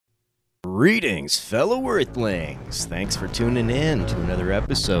Greetings, fellow Earthlings. Thanks for tuning in to another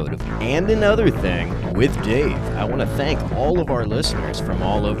episode of And Another Thing with Dave. I want to thank all of our listeners from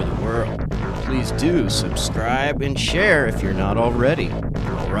all over the world. Please do subscribe and share if you're not already.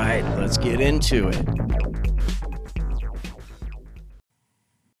 All right, let's get into it.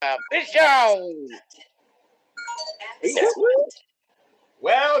 Official!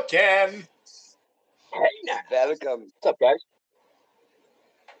 Well, Ken. Hey, now. Welcome. What's up, guys?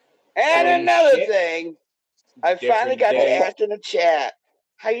 And another shit. thing, I Different finally got day. to ask in the chat.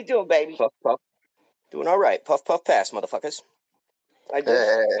 How you doing, baby? Puff, puff. Doing all right. Puff, puff, pass, motherfuckers. I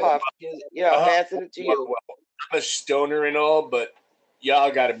just puffed, passing it to you. Well, I'm a stoner and all, but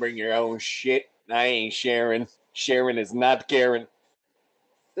y'all got to bring your own shit. I ain't sharing. Sharing is not caring.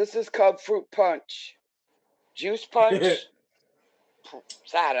 This is called fruit punch. Juice punch?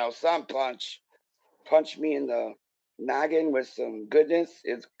 I don't know, some punch. Punch me in the noggin with some goodness.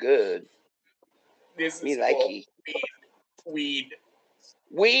 It's good. This Me is like called it. weed.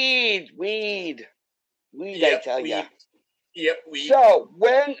 Weed, Yep, I tell weed. ya. Yep, weed. So,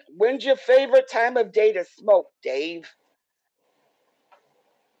 when's your favorite time of day to smoke, Dave?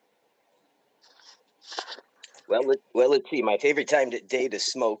 Well, let's see. My favorite day to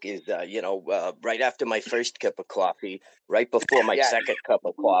smoke is, right after my first cup of coffee, right before my second cup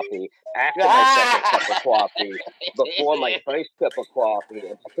of coffee, after my second cup of coffee, before my first cup of coffee,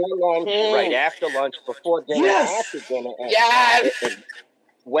 and before lunch, right after lunch, before dinner, after dinner, and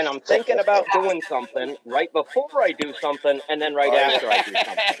when I'm thinking about doing something, right before I do something, and then right after I do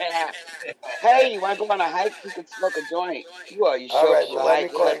something. Hey, you want to go on a hike? We could smoke a joint. Well, you All sure right, you well, let me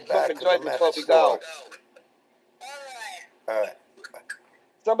like call it? you Smoke back a 'cause joint I'm at before the we go. store. All right.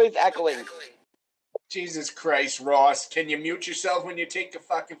 Somebody's echoing. Jesus Christ, Ross. Can you mute yourself when you take a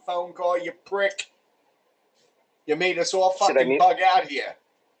fucking phone call, you prick? You made us all fucking bug out here.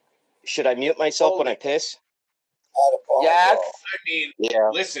 Should I mute myself when I piss? Yes. I mean, Yeah.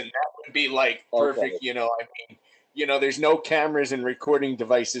 listen, that would be like perfect, Okay. there's no cameras and recording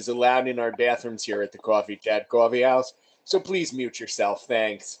devices allowed in our bathrooms here at the Coffee Chat Coffee House. So please mute yourself.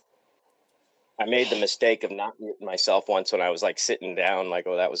 Thanks. I made the mistake of not muting myself once when I was like sitting down. Like,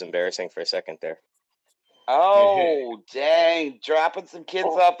 oh, that was embarrassing for a second there. Oh, dang. Dropping some kids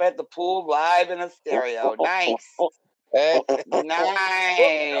off at the pool live in a stereo. Nice.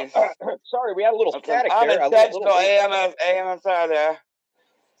 Nice. Sorry, we had a little static there. Unintentional AMSR there.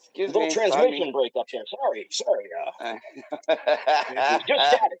 Excuse me. Little transmission break up there. Sorry. Just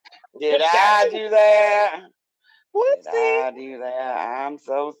static. Did I do that? Did I do that? I'm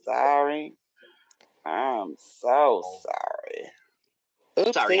so sorry. I'm so sorry.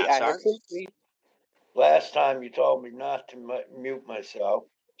 Sorry, not sorry. Last time you told me not to mute myself,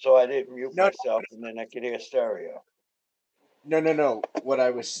 so I didn't mute myself, and then I could hear stereo. No. What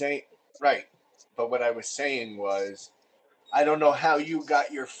I was saying, right. But what I was saying was, I don't know how you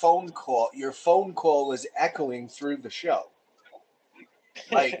got your phone call. Your phone call was echoing through the show.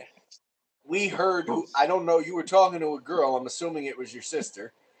 Like, we heard, I don't know, you were talking to a girl. I'm assuming it was your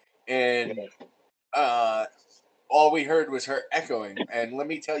sister. And all we heard was her echoing. And let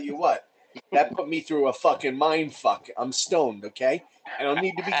me tell you what, that put me through a fucking mind fuck. I'm stoned, okay? I don't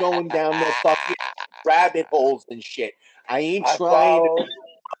need to be going down no fucking rabbit holes and shit. I ain't trying to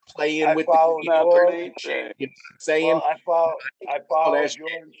play in with the keyboard and shit. You know what I'm saying? Well, I followed your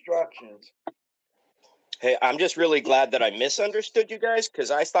instructions. Hey, I'm just really glad that I misunderstood you guys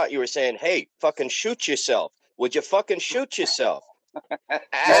because I thought you were saying, "Hey, fucking shoot yourself." Would you fucking shoot yourself? You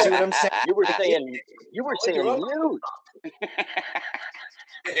see what I'm saying? You were saying mute.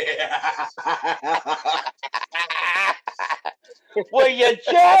 Will you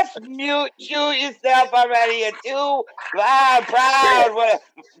just mute yourself already? You're too loud, proud.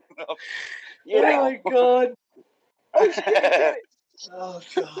 My God. Oh,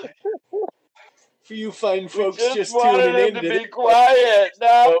 God. For you fine folks just tuning in to be quiet,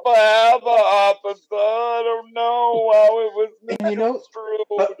 not forever up, and I don't know how it was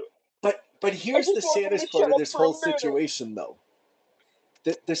misconstrued. But here's the saddest part of this whole situation, though.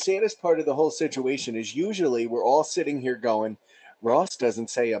 The saddest part of the whole situation is usually we're all sitting here going, Ross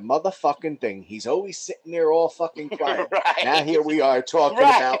doesn't say a motherfucking thing. He's always sitting there all fucking quiet. Right. Now here we are talking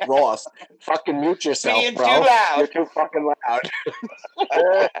about Ross. Fucking mute yourself, being bro. Too loud. You're too fucking loud.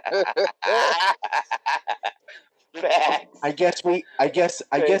 I guess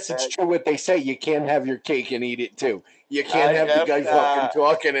it's true what they say. You can't have your cake and eat it too. You can't have the guy fucking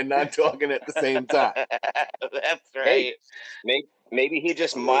talking and not talking at the same time. That's right. Hey, maybe he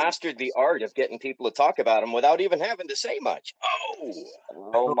just mastered the art of getting people to talk about him without even having to say much.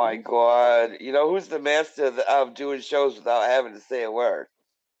 Oh my God! You know who's the master of doing shows without having to say a word?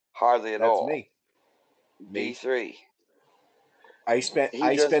 Hardly at That's all. me. B3. I He spent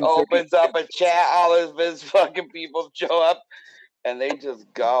just 30 opens up a chat, all of his fucking people show up, and they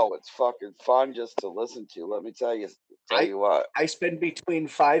just go. It's fucking fun just to listen to. Let me tell you what. I spend between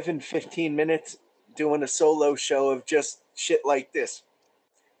 5 and 15 minutes doing a solo show of just shit like this.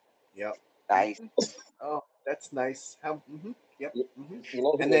 Yep. Nice. Oh, that's nice. How? Yep. You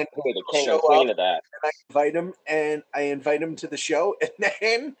know, And then the king show and queen up, of that. and I invite them to the show, and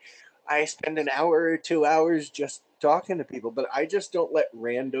then I spend an hour or 2 hours just talking to people. But I just don't let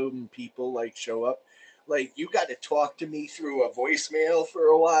random people like show up. Like, you got to talk to me through a voicemail for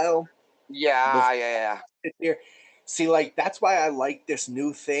a while. Yeah. Sit there. See, like, that's why I like this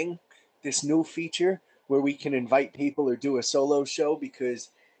new thing, this new feature where we can invite people or do a solo show, because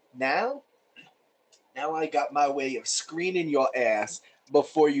now I got my way of screening your ass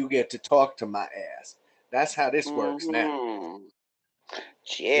before you get to talk to my ass. That's how this works now.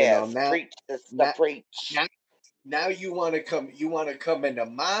 Yes, now, preach, sister, preach. Now you want to come into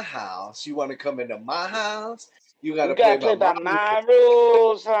my house. You want to come into my house. You got to play by my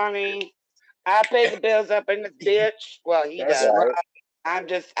rules, honey. I pay the bills up in this bitch. Well, he does. Right.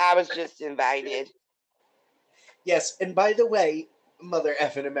 I was just invited. Yes, and by the way, Mother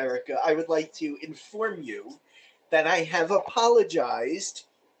effing America, I would like to inform you that I have apologized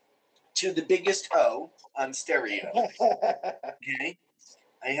to the biggest hoe on stereo. Okay?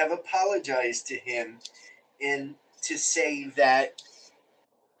 I have apologized to him to say that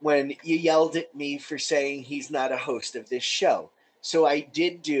when you yelled at me for saying he's not a host of this show. So I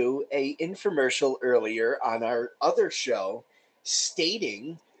did do a infomercial earlier on our other show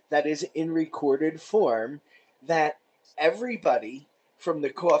stating that is in recorded form that everybody from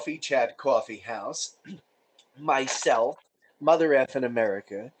the Coffee Chat Coffee House, myself, Mother effing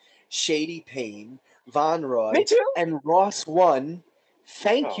America, Shady Payne, Von Roy, and Ross One,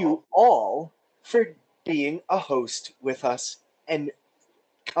 thank you all for being a host with us and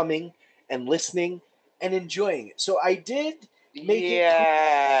coming and listening and enjoying it. So I did make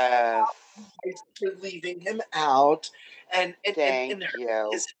it for leaving him out and thank you.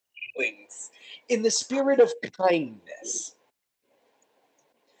 His feelings in the spirit of kindness.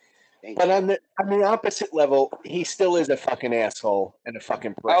 But on the opposite level, he still is a fucking asshole and a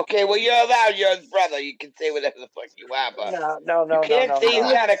fucking prick. Okay, well, you're allowed. You're his brother. You can say whatever the fuck you want, but no. You can't say he's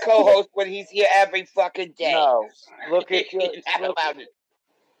not a co-host when he's here every fucking day. No, look at your.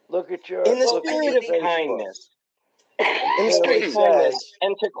 Look at your. In the spirit of kindness. In the spirit of kindness,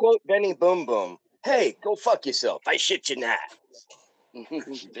 and to quote Benny Boom Boom, "Hey, go fuck yourself. I shit you not."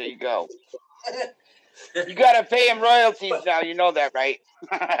 There you go. You gotta pay him royalties now. You know that, right?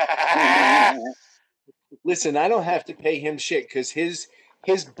 Listen, I don't have to pay him shit because his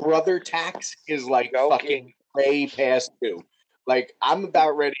brother tax is like fucking way past due. Like, I'm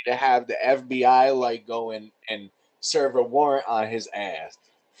about ready to have the FBI like go in and serve a warrant on his ass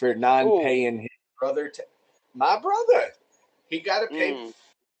for non-paying his brother. My brother, he got to pay.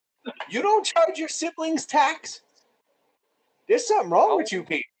 You don't charge your siblings tax? There's something wrong with you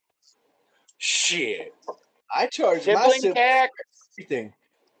people. Shit, I charge my siblings tax. Everything.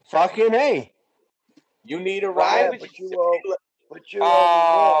 Fucking A. You need a ride, but you owe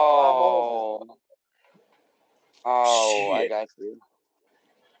Oh, I got you.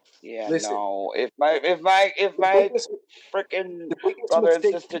 Yeah, listen, no. If my freaking brother and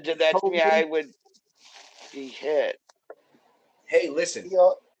sister did that to me, I would be hit. Hey, listen.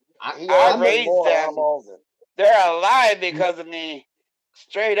 I raised them. They're alive because of me.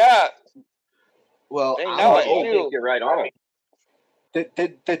 Straight up. Well, they know it too. You're right on.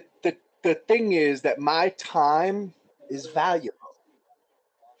 The thing is that my time is valuable.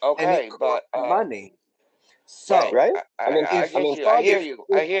 Okay, but money. So right? I hear you.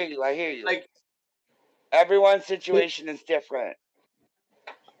 Like, everyone's situation is different.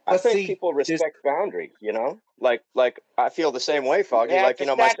 I think people respect boundaries, you know? Like I feel the same way, Foggy. Like, you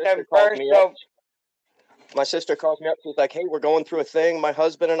know, my sister calls me up. My sister calls me up. She's like, "Hey, we're going through a thing. My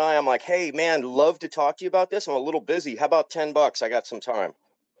husband and I." I'm like, "Hey, man, love to talk to you about this. I'm a little busy. How about $10? I got some time."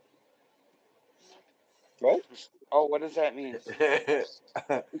 Right? Oh, what does that mean? You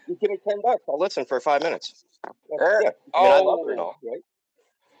give me $10. I'll listen for 5 minutes. Yeah. I mean, I love her and all, right?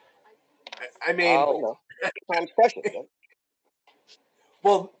 I mean, time's precious. Right?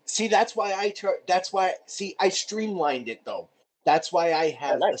 Well, see, that's why I streamlined it though. That's why I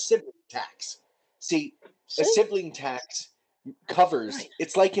have a sibling tax. See, a sibling tax covers.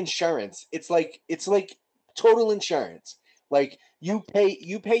 It's like insurance. It's like total insurance. Like, you pay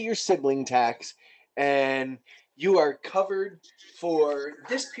your sibling tax, and you are covered for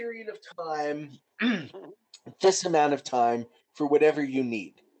this period of time, this amount of time, for whatever you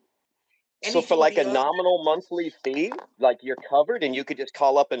need. So for like a nominal monthly fee, like you're covered, and you could just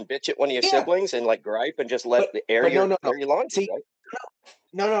call up and bitch at one of your siblings and like gripe and just let the air your laundry. See, right?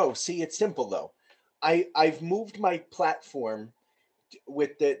 No. See, it's simple though. I've moved my platform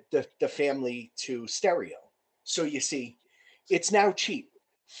with the family to stereo. So you see, it's now cheap.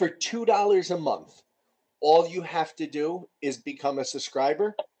 For $2 a month, all you have to do is become a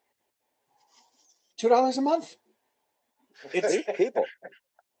subscriber. $2 a month. It's people.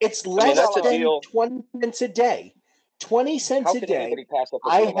 It's less than 20 cents a day. 20 cents a day.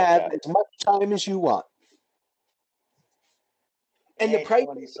 I have as much time as you want. And the price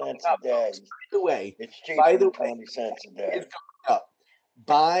 20 cents a day. By the way, it's cheaper than 20 cents a day. It's going up.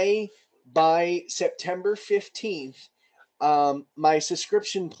 By September 15th, my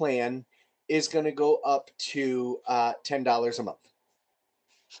subscription plan is going to go up to $10 a month.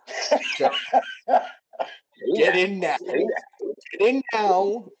 So, get in now. Get in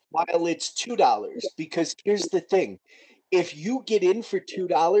now while it's $2. Because here's the thing. If you get in for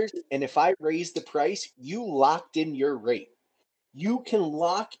 $2 and if I raise the price, you locked in your rate. You can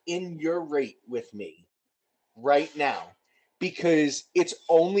lock in your rate with me right now because it's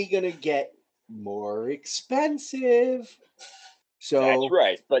only going to get more expensive. So that's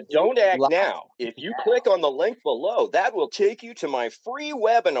right. But don't act now. If you click on the link below, that will take you to my free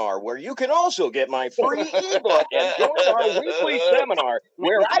webinar where you can also get my free ebook and join our weekly seminar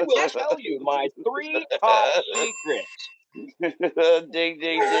where I will tell you my 3 top secrets. Ding, ding,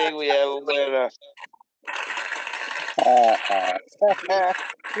 ding. We have a winner.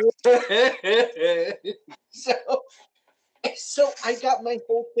 So I got my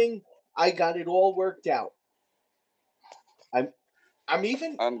whole thing. I got it all worked out. I'm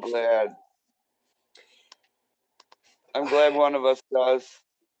glad. I'm glad one of us does.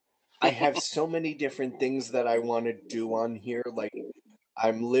 I have so many different things that I want to do on here. Like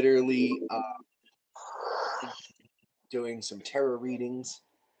I'm literally doing some tarot readings.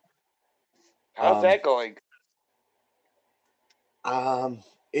 How's that going?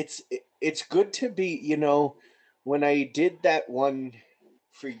 It's good to be, when I did that one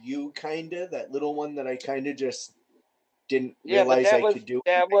for you, that little one that I just didn't realize I could do.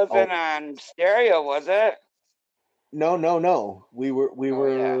 That wasn't on stereo, was it? No. We were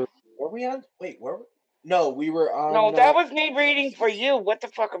were we on? Wait, no, we were on. No, that was me reading for you. What the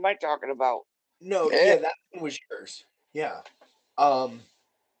fuck am I talking about? No, yeah, that one was yours. Yeah.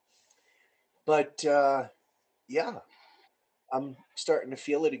 But yeah. I'm starting to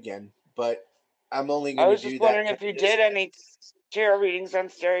feel it again, but I'm only going to do that. I was just wondering if you did any tarot readings on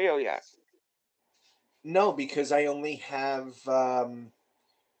stereo yet. No, because I only have. You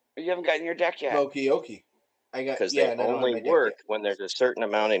haven't gotten your deck yet. Okie. I got because they only work when there's a certain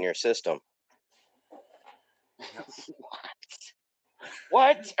amount in your system.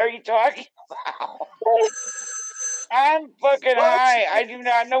 What are you talking about? I'm fucking high. I do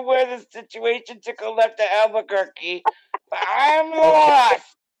not know where the situation took a left to Albuquerque, but I'm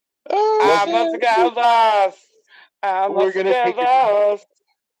lost. I must get lost. I must get lost.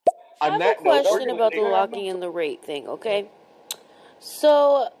 I have a question about the locking in the rate thing, okay?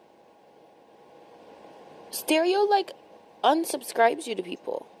 So, stereo, unsubscribes you to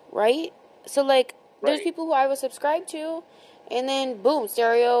people, right? So, there's people who I was subscribed to, and then, boom,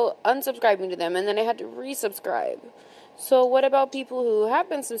 stereo unsubscribing to them, and then I had to resubscribe. So, what about people who have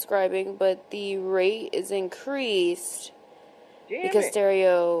been subscribing, but the rate is increased because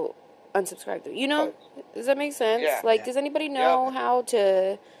stereo unsubscribed them? Does that make sense? Yeah. Does anybody know how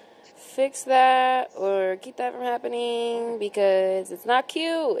to fix that or keep that from happening? Because it's not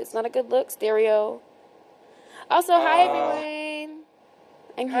cute. It's not a good look, stereo. Also, hi, everyone.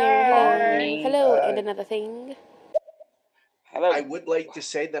 I'm here. Hello. And another thing. Hello. I would like to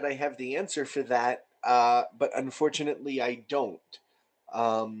say that I have the answer for that, but unfortunately I don't.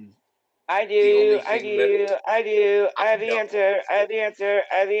 I do. I have the answer.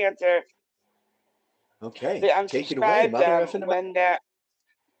 Okay. They take it away, mother effing when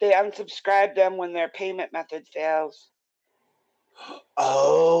they unsubscribe them when their payment method fails.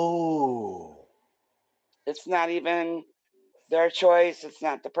 Oh. It's not even their choice. It's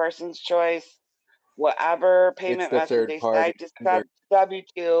not the person's choice. Whatever payment method they decide to sub you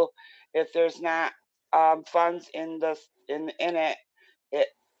to, if there's not funds in it, it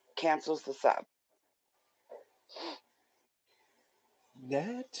cancels the sub.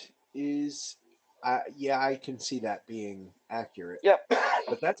 That is, I can see that being accurate. Yep.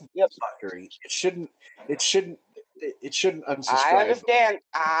 But that's fuckery. It shouldn't unsubscribe.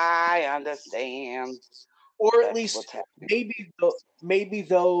 I understand. Or at least maybe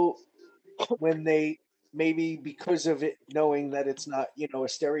though when they maybe because of it, knowing that it's not, a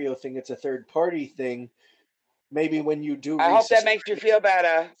stereo thing, it's a third party thing. Maybe when you do, I hope that makes you feel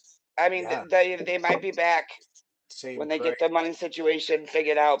better. I mean, Yeah. they might be back Same when they price. get the money situation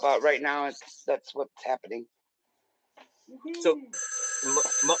figured out. But right now, that's what's happening. So,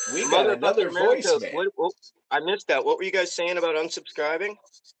 we got another voicemail. I missed that. What were you guys saying about unsubscribing?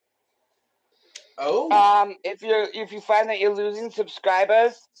 Oh, if you find that you're losing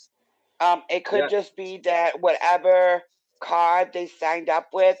subscribers, it could just be that whatever card they signed up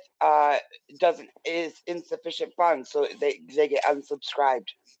with is insufficient funds, so they get unsubscribed.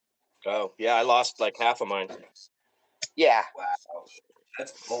 Oh yeah, I lost like half of mine. Yeah. Wow,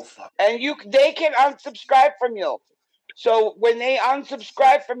 that's bullfuck. And they can unsubscribe from you. So when they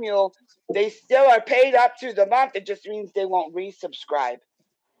unsubscribe from you, they still are paid up to the month. It just means they won't resubscribe.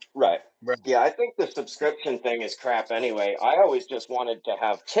 Right. Yeah, I think the subscription thing is crap anyway. I always just wanted to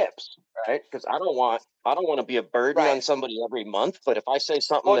have tips, right? Because I don't want to be a burden on somebody every month. But if I say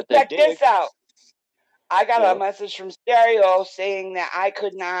something that they dig, check this out. I got a message from Stereo saying that I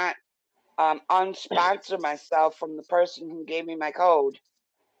could not unsponsor myself from the person who gave me my code.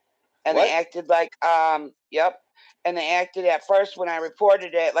 And they acted like, yep. And they acted at first when I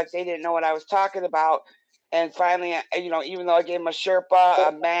reported it like they didn't know what I was talking about. And finally, even though I gave them a Sherpa,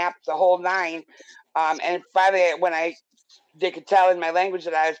 a map, the whole nine, and finally when they could tell in my language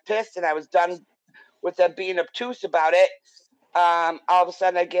that I was pissed and I was done with them being obtuse about it, all of a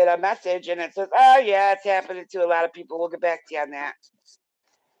sudden I get a message and it says, oh yeah, it's happening to a lot of people. We'll get back to you on that.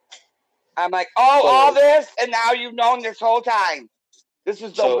 I'm like, all this? And now you've known this whole time. This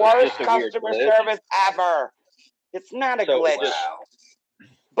is the worst customer service ever. It's not a glitch.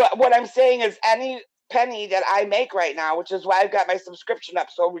 But what I'm saying is any penny that I make right now, which is why I've got my subscription up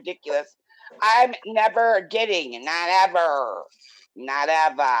so ridiculous, I'm never getting. Not ever. Not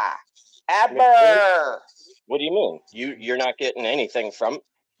ever. Ever. What do you mean? You're not getting anything from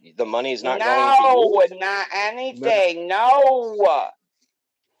the money's not going to you? No, not anything. No.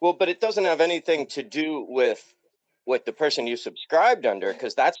 Well, but it doesn't have anything to do with the person you subscribed under,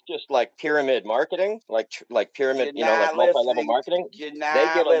 because that's just like pyramid marketing, like pyramid, like multi-level marketing. They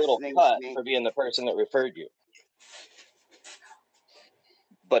get a little cut for being the person that referred you.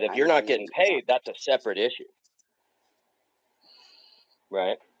 But if you're not getting paid, that's a separate issue,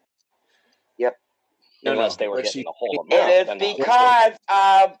 right? Yep. Unless they were getting the whole amount. It is because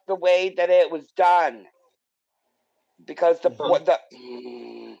of the way that it was done. Because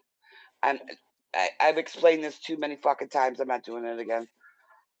I've explained this too many fucking times. I'm not doing it again.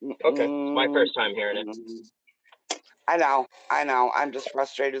 Okay. It's my first time hearing it. I know. I'm just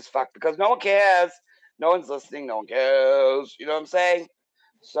frustrated as fuck because no one cares. No one's listening. No one cares. You know what I'm saying?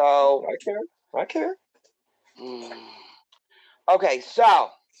 So. I care. Okay, so.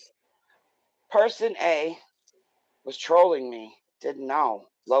 Person A was trolling me. Didn't know.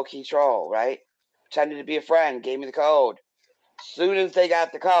 Low-key troll, right? Pretended to be a friend. Gave me the code. Soon as they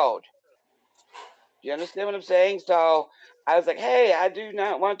got the code. You understand what I'm saying? So I was like, hey, I do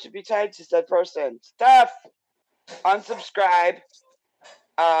not want to be tied to said person. Stuff. Unsubscribe.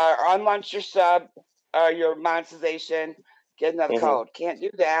 Unlaunch your sub. Your monetization. Get another code. Can't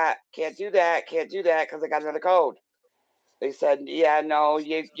do that. Can't do that because I got another code. They said, yeah, no,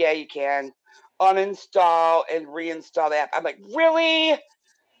 you can. Uninstall and reinstall the app. I'm like, really?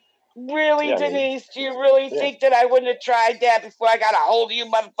 Really, yeah, Denise? Do you really think that I wouldn't have tried that before I got a hold of you,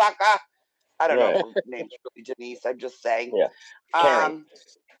 motherfucker? I don't know if her name's really Denise. I'm just saying. Yeah.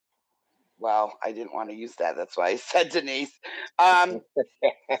 Well, I didn't want to use that. That's why I said Denise.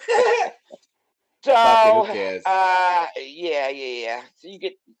 So, yeah. So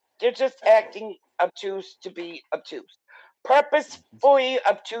they're just acting obtuse to be obtuse. Purposefully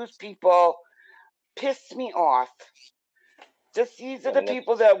obtuse people piss me off. These are the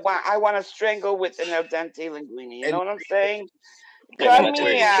people that I want to strangle with an al dente linguine. You know what I'm saying?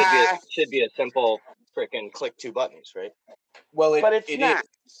 It should be a simple freaking click 2 buttons, right? Well, but it's not.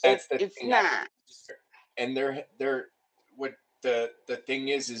 It's not. And they're what the thing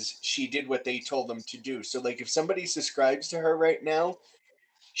is she did what they told them to do. So like if somebody subscribes to her right now,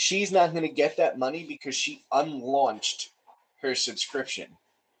 she's not going to get that money because she unlaunched her subscription.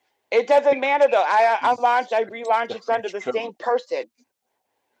 It doesn't matter though. I relaunch. It's under the same person.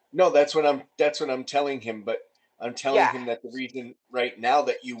 No, that's what I'm telling him. But I'm telling him that the reason right now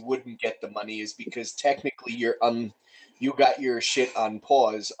that you wouldn't get the money is because technically you got your shit on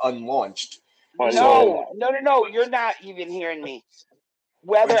pause, unlaunched. No. You're not even hearing me.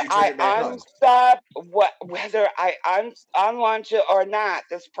 Whether I unlaunch it or not,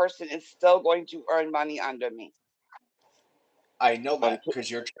 this person is still going to earn money under me. I know that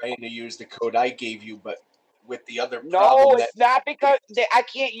because you're trying to use the code I gave you, but with the other No, problem it's not because I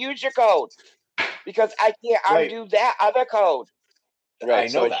can't use your code because I can't undo that other code.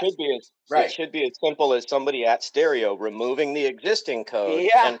 Right. So it should be as simple as somebody at Stereo removing the existing code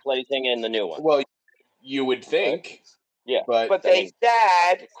and placing in the new one. Well, you would think. Right? Yeah. But they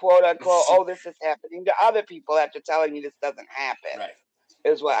said, quote unquote, oh, this is happening to other people after telling me this doesn't happen. Right.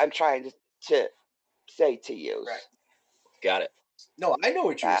 Is what I'm trying to say to you. Right. Got it. No, I know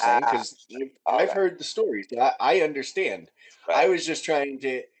what you're saying because I've heard the stories. I understand. Right. I was just trying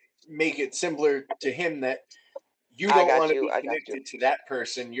to make it simpler to him that you don't want to be connected to that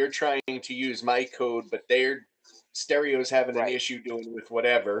person. You're trying to use my code, but their Stereo's having an issue doing with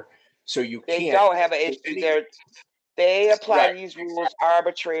whatever, so you can't. They don't have an issue. They apply these rules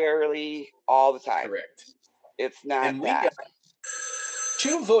arbitrarily all the time. Correct. It's not and that. We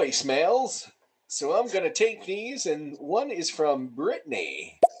got 2 voicemails, so I'm going to take these, and one is from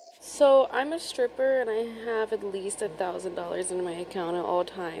Brittany. So I'm a stripper, and I have at least $1,000 in my account at all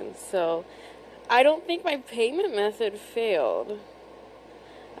times, so I don't think my payment method failed.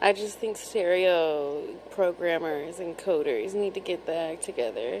 I just think Stereo programmers and coders need to get the act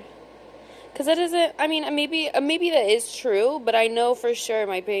together. Because that isn't, I mean, maybe that is true, but I know for sure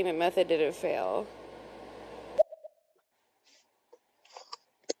my payment method didn't fail.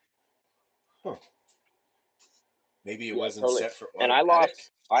 Huh. Maybe it wasn't set for automatic. And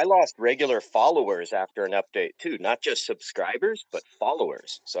I lost regular followers after an update too, not just subscribers, but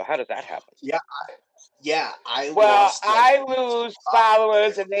followers. So how did that happen? I lose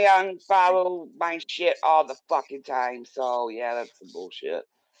followers and they unfollow my shit all the fucking time. So yeah, that's some bullshit.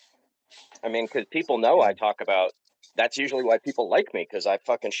 I mean, because people know I talk about. That's usually why people like me, because I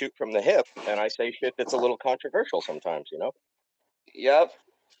fucking shoot from the hip and I say shit that's a little controversial sometimes, you know. Yep.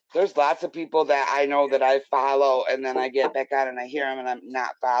 There's lots of people that I know that I follow, and then I get back on and I hear them, and I'm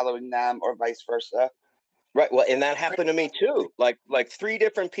not following them, or vice versa. Right. Well, and that happened to me too. Like 3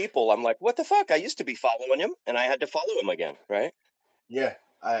 different people. I'm like, what the fuck? I used to be following him, and I had to follow him again. Right. Yeah,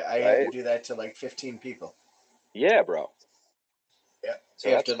 I had to do that to like 15 people. Yeah, bro. Yeah. So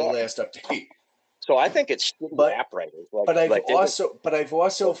after the last update. So I think it's app writers. But I've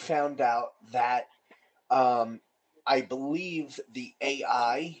also found out that. I believe the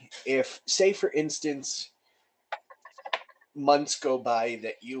AI, if, say, for instance, months go by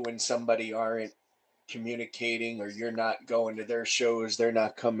that you and somebody aren't communicating, or you're not going to their shows, they're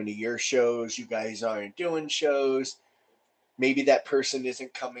not coming to your shows, you guys aren't doing shows, maybe that person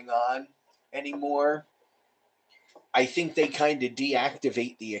isn't coming on anymore, I think they kind of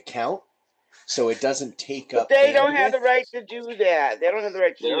deactivate the account so it doesn't take up. But they don't have the right to do that. They don't have the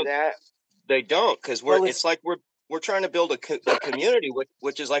right to do that. They don't, because it's like we're trying to build a community,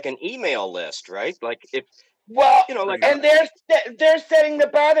 which is like an email list, right? Like if and they're setting the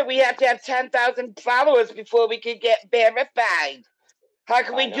bar that we have to have 10,000 followers before we can get verified. How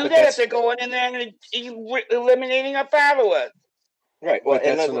can we do that if they're going in there and eliminating our followers? Right. Well,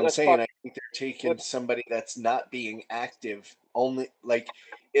 that's what I'm saying. I think they're taking somebody that's not being active. Only like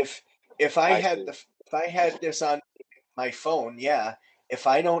if I had this on my phone, yeah. If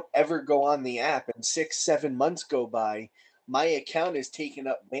I don't ever go on the app and 6-7 months go by, my account is taking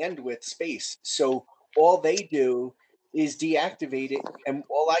up bandwidth space. So all they do is deactivate it, and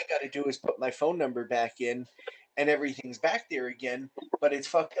all I got to do is put my phone number back in, and everything's back there again. But it's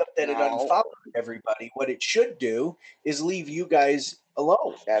fucked up that it unfollowed everybody. What it should do is leave you guys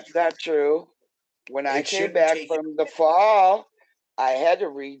alone. That's not true. When I came back from the fall, I had to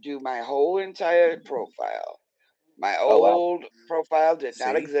redo my whole entire profile. My old profile did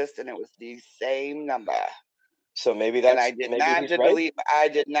not exist, and it was the same number. So maybe that's. And I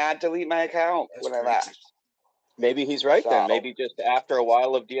did not delete my account when I left. Maybe he's right then. Maybe just after a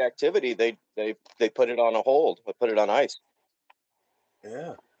while of deactivity, they put it on a hold, or put it on ice.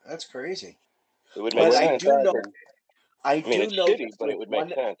 Yeah, that's crazy. It would make sense. I do know. Shitty, but it would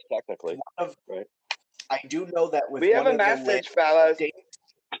make sense technically, right? I do know that with we have a message, fellas.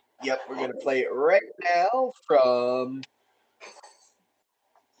 Yep, we're gonna play it right now from.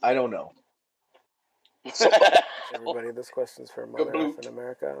 I don't know. Everybody, this question's for Mother F in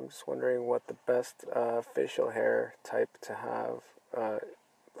America. I'm just wondering what the best facial hair type to have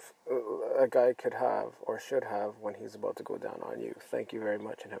a guy could have or should have when he's about to go down on you. Thank you very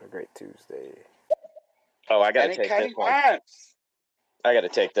much and have a great Tuesday. Oh, I gotta take this one. I gotta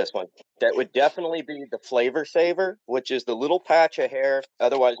take this one. That would definitely be the Flavor Saver, which is the little patch of hair,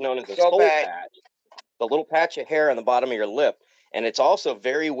 otherwise known as the soul patch. The little patch of hair on the bottom of your lip. And it's also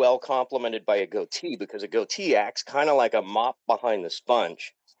very well complemented by a goatee, because a goatee acts kind of like a mop behind the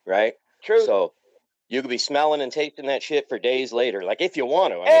sponge, right? True. So You could be smelling and tasting that shit for days later. Like, if you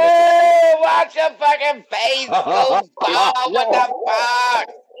want to. I mean, hey, watch your fucking face, goofball. What the fuck?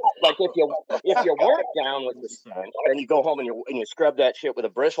 Like, if you weren't down with the stench, then you go home and you scrub that shit with a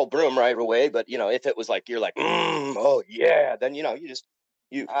bristle broom right away. But, you know, if it was like, you're like, oh, yeah, then, you know, you just...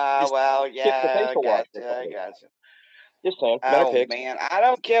 well, yeah, I gotcha. Just saying. Oh, man. I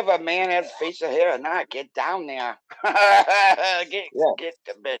don't care if a man has facial hair or not. Get down there. Get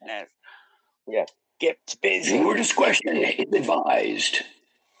to business. Yeah. Get busy. Your discretion is advised.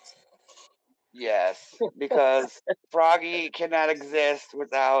 Yes, because Froggy cannot exist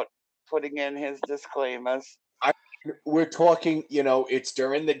without putting in his disclaimers. We're talking, you know, it's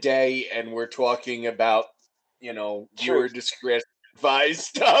during the day, and we're talking about, you know, viewer discretion advised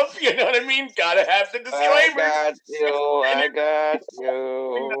stuff. You know what I mean? Gotta have the disclaimer. I got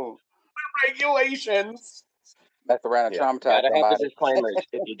you. Regulations. That's around a traumatized Gotta have somebody. the disclaimers.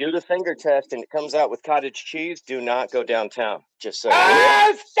 If you do the finger test and it comes out with cottage cheese, do not go downtown. Just so you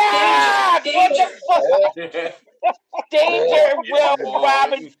know. Stop! What the fuck? Danger, Will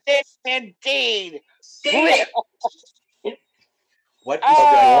Robinson, indeed. What is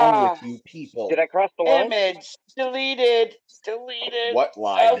wrong with you people? Did I cross the line? Image deleted. What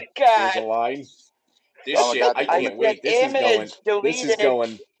line? Oh, God. There's a line. This Oh, shit, God. I can't wait. This is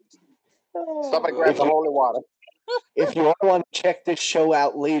going. Somebody grab the holy water. If you all want to check this show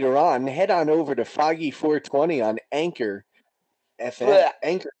out later on, head on over to Foggy420 on Anchor FM,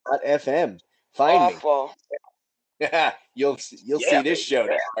 Anchor.fm. Find me. You'll see this show.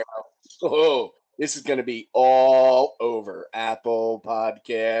 Oh, this is going to be all over Apple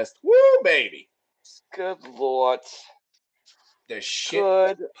Podcast. Woo, baby. Good Lord. The shit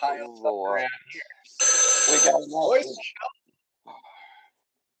Good piled Lord. around here. We got a message.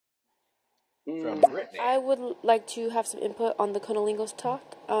 From Brittany. I would like to have some input on the Cunnilingus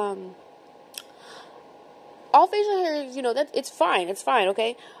talk. All facial hair, you know, that it's fine,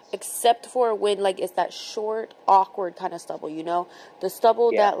 okay? Except for when, like, it's that short, awkward kind of stubble, you know? The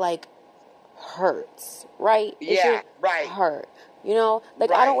stubble that, like, hurts, right? It should hurt, you know?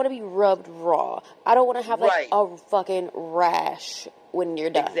 Like, I don't want to be rubbed raw. I don't want to have, like, a fucking rash when you're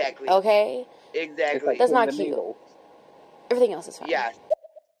done. Exactly. Okay? Exactly. That's not cute. Everything else is fine. Yes.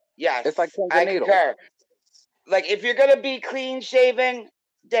 It's like I concur. Like, if you're going to be clean shaven,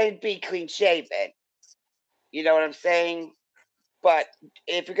 then be clean shaven. You know what I'm saying? But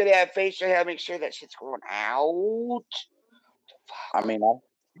if you're going to have facial hair, make sure that shit's growing out. I mean, I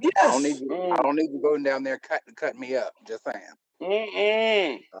don't need you going down there cutting me up. Just saying.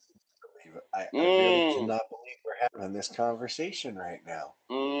 I really cannot believe we're having this conversation right now.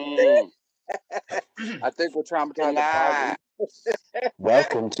 I think we're traumatized.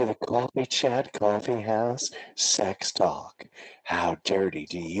 Welcome to the Coffee Chat Coffee House Sex Talk. How dirty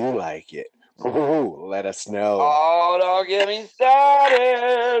do you like it? Ooh, let us know. Oh, don't get me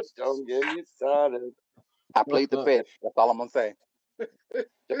started. Don't get me started. I plead the fifth. That's all I'm going to say.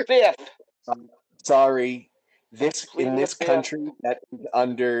 The fifth. Sorry. In this country that is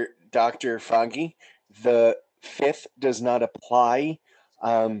under Dr. Foggy, the fifth does not apply.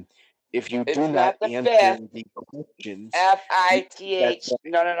 If you do not answer the questions, F-I-T-H.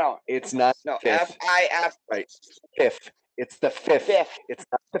 No. It's not fifth. F-I-F. Right. Fifth. It's the fifth. It's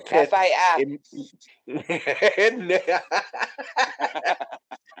not the fifth. F-I-F.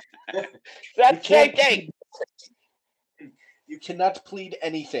 That's same thing. You cannot plead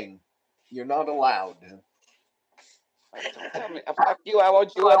anything. You're not allowed. Tell me, fuck you, I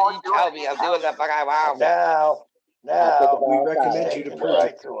won't do what you tell me. I'll do what the fuck I want. Now, we recommend you to put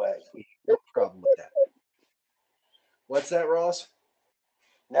rights away. No problem with that. What's that, Ross?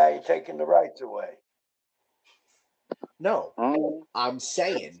 Now you're taking the rights away. No, I'm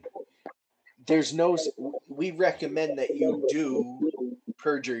saying we recommend that you do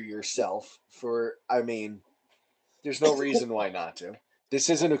perjure yourself there's no reason why not to.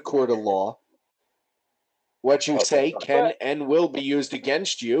 This isn't a court of law. What you say can and will be used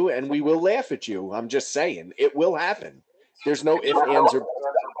against you, and we will laugh at you. I'm just saying. It will happen. There's no ifs, ands, or...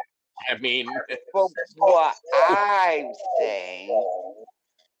 I mean... Well, what I'm saying...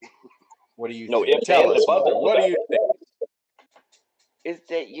 What do you think? Tell us, Mother. What do you think? Is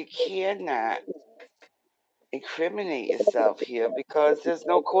that you cannot incriminate yourself here because there's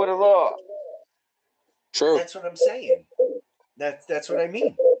no court of law. True. That's what I'm saying. That's what I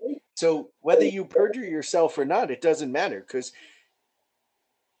mean. So whether you perjure yourself or not, it doesn't matter because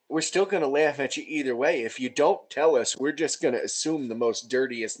we're still going to laugh at you either way. If you don't tell us, we're just going to assume the most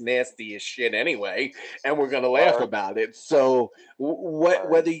dirtiest, nastiest shit anyway, and we're going to laugh about it. So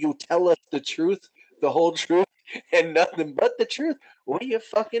whether you tell us the truth, the whole truth, and nothing but the truth, or you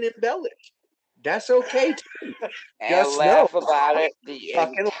fucking embellish, That's okay too. And Just laugh know, about it the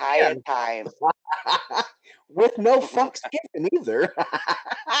fucking entire man. time. With no fucks given either.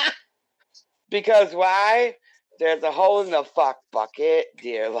 Because why? There's a hole in the fuck bucket,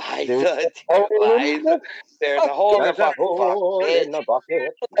 dear Liza. Dear Liza. There's a hole in the fuck bucket. In the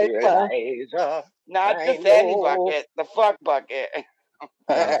bucket, dear Liza. Not the sandy bucket, the fuck bucket.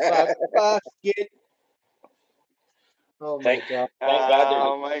 The fuck bucket. Oh my god!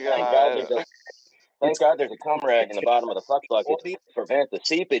 Oh my god! Thank God there's a cum rag in the bottom of the fuck bucket to prevent the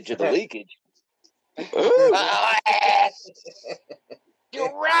seepage of the leakage.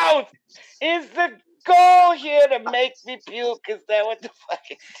 Gross! Is the goal here to make me puke? Is that what the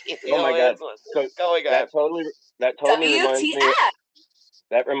fucking deal Oh my god! What's going on? That totally reminds me.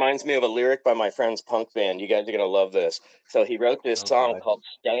 That reminds me of a lyric by my friend's punk band. You guys are gonna love this. So he wrote this song called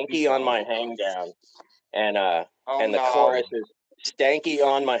 "Stanky on My Hangdown," and the chorus is "Stanky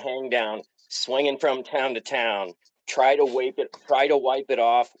on my hangdown, swinging from town to town. Try to wipe it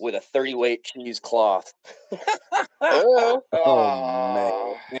off with a 30-weight cheesecloth." Oh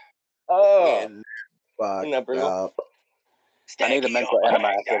man! Oh, fuck up. I need a mental enema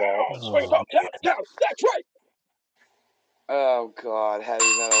after that. Swing from town to town. That's right. Oh god, heavy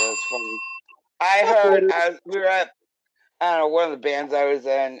metal is funny. I heard we were at one of the bands I was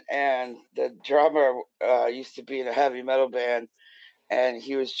in, and the drummer used to be in a heavy metal band, and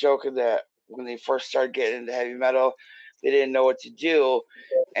he was joking that when they first started getting into heavy metal, they didn't know what to do,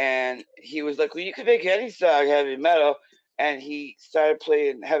 and he was like, "Well, you can make any song heavy metal." And he started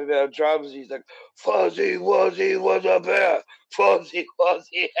playing heavy metal drums. And he's like, "Fuzzy Wuzzy was a bear. Fuzzy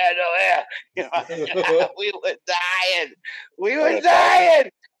Wuzzy had no hair." You know, we were dying. We were dying.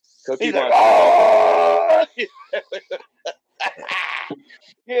 He's like, "Oh!"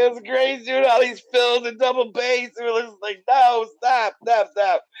 He was crazy doing all these fills and double bass. And we're just like, "No, stop.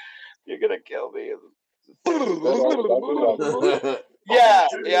 You're gonna kill me." Yeah.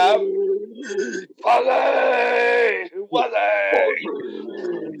 Fuzzy!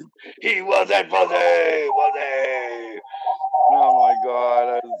 He wasn't fuzzy! Oh my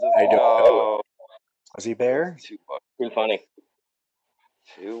god, I don't know. Fuzzy Bear? Too much. Too funny.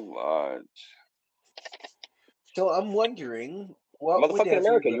 Too much. So I'm wondering, what Motherfucking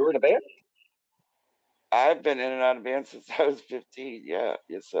America, you were in a band? I've been in and out of bands since I was 15. Yeah,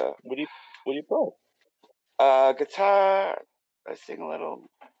 yes, sir. What do you play? Guitar. I sing a little.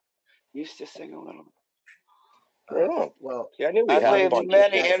 Used to sing a little. Well, yeah, I knew we I had play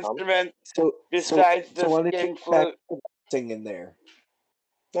many instruments besides the skin flute. Singing there.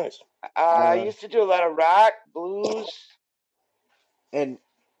 Nice. I used to do a lot of rock, blues. And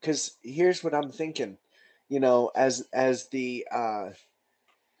because here's what I'm thinking, as the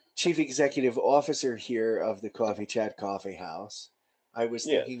chief executive officer here of the Coffee Chat Coffee House, I was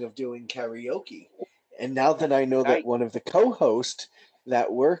thinking of doing karaoke. And now that I know that one of the co-hosts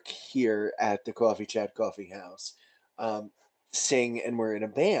that work here at the Coffee Chat Coffee House sing and we're in a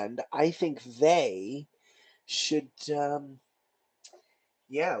band, I think they should,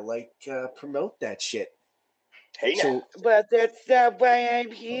 promote that shit. Hey, now. But that's not why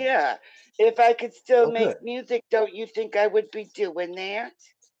I'm here. If I could still make music, don't you think I would be doing that?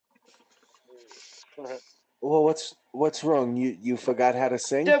 Well, what's wrong? You forgot how to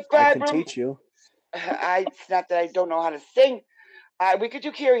sing? I can teach you. It's not that I don't know how to sing. We could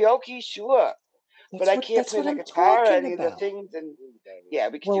do karaoke, sure. But I can't play the guitar or any of the things. And yeah,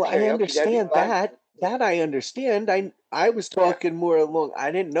 we could do karaoke. Well, I understand that. That I understand. I was talking more along.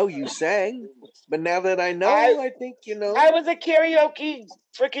 I didn't know you sang, but now that I know, I think I was a karaoke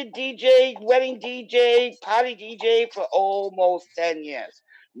freaking DJ, wedding DJ, party DJ for almost 10 years.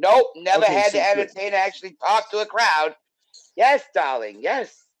 Nope, never had to entertain, actually talk to a crowd. Yes, darling,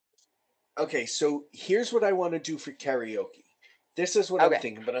 yes. Okay, so here's what I want to do for karaoke. This is what I'm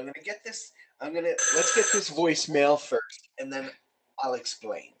thinking, but I'm going to get this. Let's get this voicemail first, and then I'll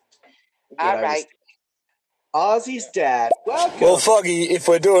explain. All right. Ozzy's dad. Welcome. Well, Foggy, if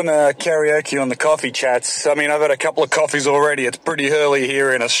we're doing a karaoke on the coffee chats, I mean, I've had a couple of coffees already. It's pretty early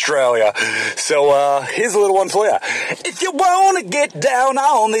here in Australia. So, here's a little one for you. If you want to get down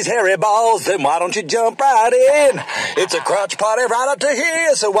on these hairy balls, then why don't you jump right in? It's a crotch party right up to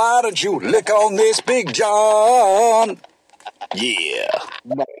here, so why don't you lick on this Big John? Yeah.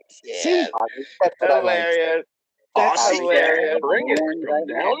 Yeah. That's hilarious. That's hilarious. Bring it from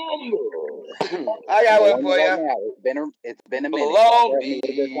down. I got one for you. It's been a minute. Blow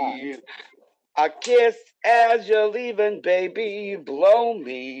me a kiss as you're leaving, baby. Blow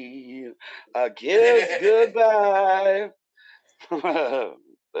me a kiss goodbye.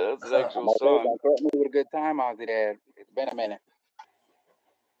 That's an actual song. Threaten me with a good time, Ozzy Dad. It's been a minute.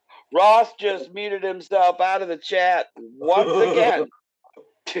 Ross just muted himself out of the chat once again.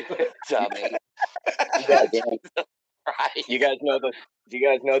 Dummy. Right. You guys know the? Do you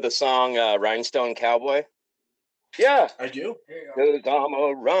guys know the song "Rhinestone Cowboy"? Yeah, I do. Cause I'm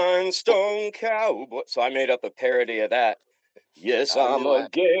a rhinestone cowboy. So I made up a parody of that. Yes, I'm a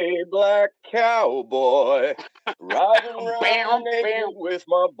gay black cowboy riding around naked with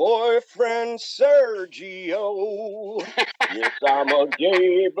my boyfriend Sergio. Yes, I'm a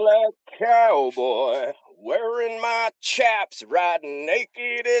gay black cowboy wearing my chaps riding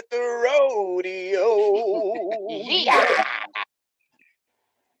naked at the rodeo. Yeah.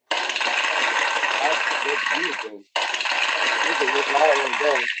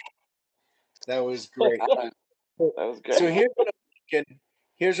 That was great. That was good. So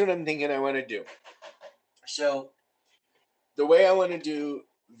here's what I'm thinking I want to do. So the way I want to do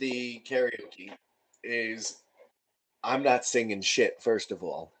the karaoke is I'm not singing shit, first of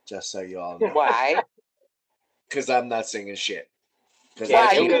all, just so you all know. Why? Because I'm not singing shit.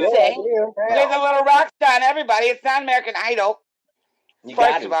 Why? You can sing. There's a little rock star on everybody. It's not American Idol. You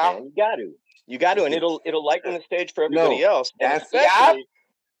got to, man. You got to, and it'll lighten the stage for everybody else. Especially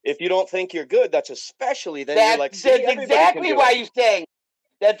if you don't think you're good, that's especially then you're like, that's exactly why you sing.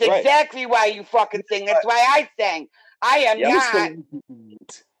 That's exactly why you fucking sing. That's why I sang. I am not.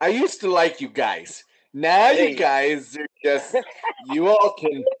 I used to like you guys. Now you guys are just, you all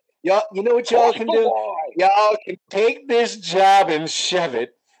can, you know what y'all can do? Y'all can take this job and shove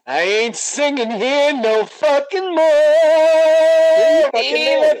it. I ain't singing here no fucking more.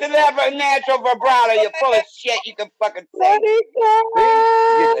 Listen to that natural vibrato. You're full of shit. You can fucking sing. You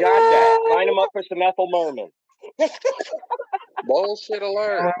got that. Sign him up for some Ethel Merman. Bullshit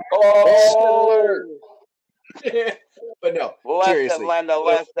alert. Oh. But no, seriously.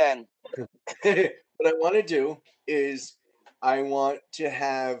 Listen. What I want to do is I want to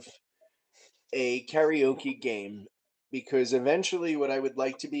have a karaoke game, because eventually what I would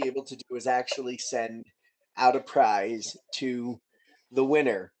like to be able to do is actually send out a prize to the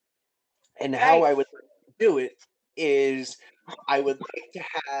winner. And how I would do it is I would like to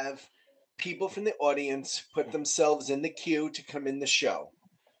have people from the audience put themselves in the queue to come in the show.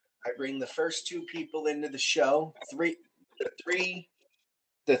 I bring the first two people into the show, the three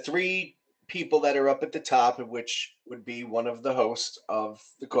people that are up at the top, of which would be one of the hosts of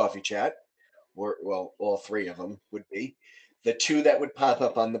the coffee chat, or well, all three of them would be. The two that would pop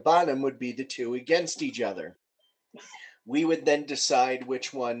up on the bottom would be the two against each other. We would then decide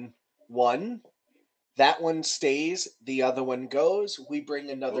which one won. That one stays, the other one goes. We bring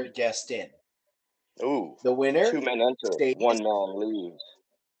another guest in. Ooh. The winner 2 men enter, stays. 1 man leaves.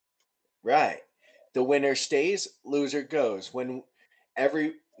 Right. The winner stays, loser goes.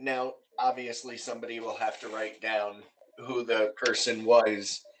 Now, obviously, somebody will have to write down who the person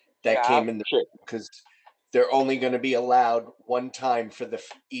was that came in the show, because they're only going to be allowed one time for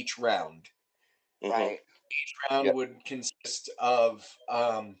each round. Right. Each round would consist of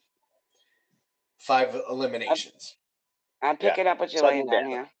 5 eliminations. I'm picking up what you're laying down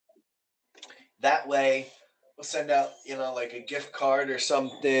here. That way, we'll send out, like a gift card or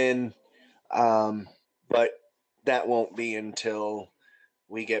something. But that won't be until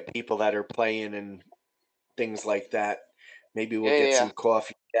we get people that are playing and things like that. Maybe we'll get some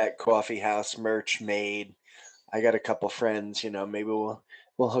coffee house merch made. I got a couple friends, maybe we'll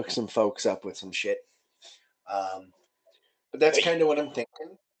hook some folks up with some shit. But that's kind of what I'm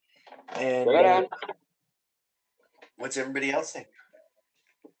thinking. And what's everybody else think?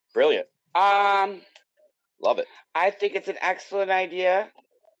 Brilliant. Love it. I think it's an excellent idea.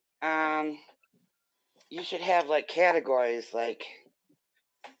 You should have like categories, like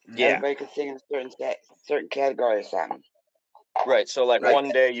everybody could sing in a certain category or something. Right. So like one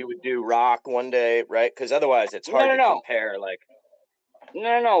day you would do rock, one day, right? Because otherwise it's hard to compare. Like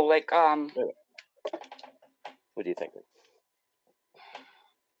no. Like what are you thinking?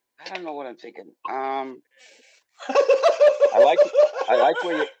 I don't know what I'm thinking. I like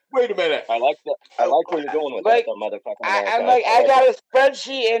where you. Wait a minute. I like where you're going with that, motherfucker. I got a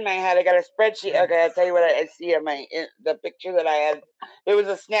spreadsheet in my head. I got a spreadsheet. Okay, I'll tell you what I see in the picture that I had. It was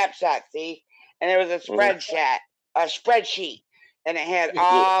a snapshot, see, and there was a spreadsheet, and it had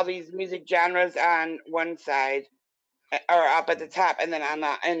all these music genres on one side, or up at the top, and then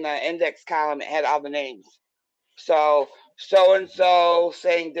in the index column, it had all the names. So and so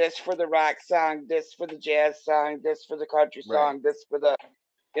saying this for the rock song, this for the jazz song, this for the country song, this for the.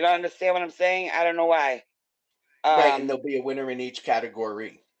 You don't understand what I'm saying? I don't know why. Right, and there'll be a winner in each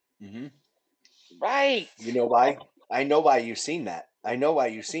category. Mm-hmm. Right. You know why? I know why you've seen that. You know why?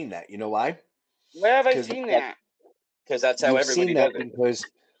 Where have I seen that? Because that's how everybody does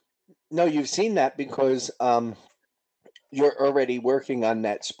it. No, you've seen that because you're already working on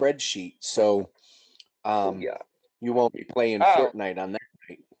that spreadsheet, so you won't be playing Fortnite on that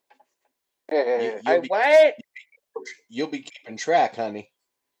night. You'll be keeping track, honey.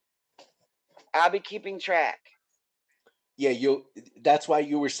 I'll be keeping track. Yeah, that's why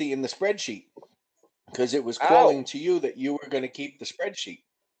you were seeing the spreadsheet, because it was calling to you that you were going to keep the spreadsheet.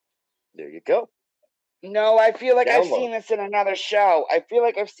 There you go. No, I feel like I've seen this in another show.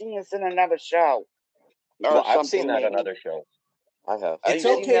 Well, I've seen that in other shows. I have. It's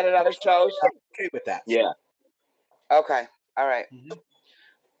okay. Seen that in other shows? I'm okay with that. Yeah. Okay. All right.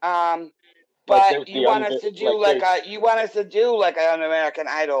 But you want us to do like an American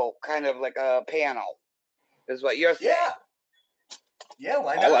Idol kind of like a panel, is what you're saying? Yeah,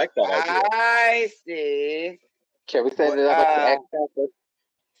 why not? I like that idea. I see. Can we set it up at the X Factor?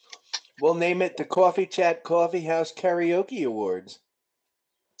 We'll name it the Coffee Chat Coffee House Karaoke Awards.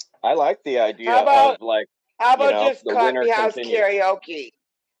 I like the idea of like. How about just Coffee House Karaoke?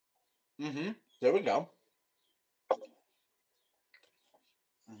 There we go.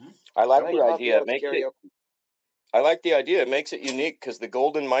 I like the idea. I like the idea. It makes it unique because the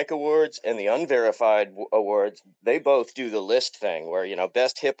Golden Mike Awards and the Unverified Awards, they both do the list thing where,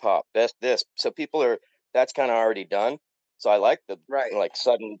 best hip hop, best this. So that's kind of already done. So I like the like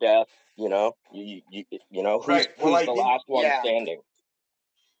sudden death. Who's the last one standing?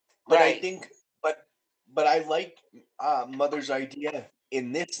 But I think, but I like Mother's idea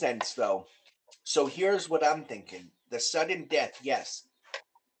in this sense, though. So here's what I'm thinking: the sudden death, yes.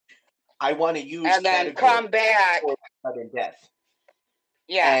 I want to use and then come back for sudden death.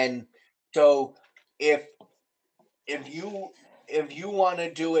 Yeah. And so if you want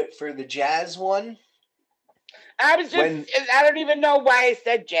to do it for the jazz one, I don't even know why I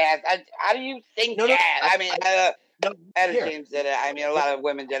said jazz. How do you think jazz? Other teams did it. I mean, a lot of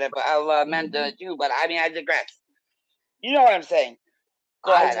women did it, but men did it too. But I mean, I digress. You know what I'm saying?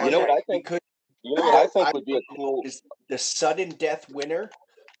 Go ahead. You know what I think? Would be a cool is the sudden death winner.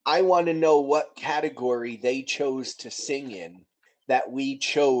 I want to know what category they chose to sing in that we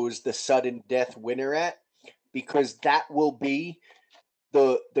chose the sudden death winner at, because that will be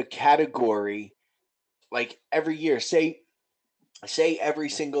the category. Like every year, say every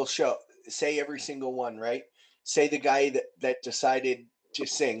single show, say every single one, right? Say the guy that decided to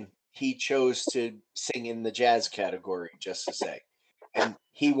sing, he chose to sing in the jazz category, just to say, and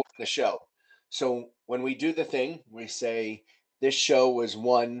he won the show. So when we do the thing, we say this show was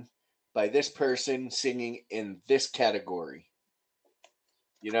won by this person singing in this category.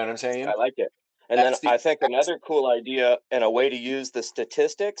 You know what I'm saying? I like it. And I think another cool idea and a way to use the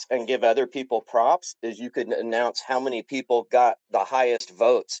statistics and give other people props is you could announce how many people got the highest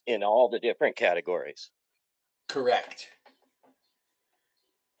votes in all the different categories. Correct.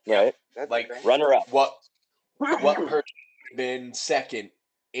 Right? Like runner up. What person would have been second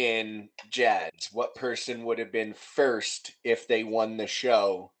in jazz? What person would have been first if they won the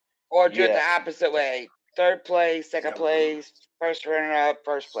show? Or do it the opposite way. Third place, second place, first runner up,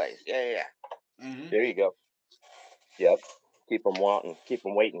 first place. Yeah. Mm-hmm. There you go. Yep. Keep them wanting. Keep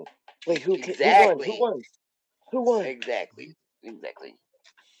them waiting. Wait, who won? Exactly.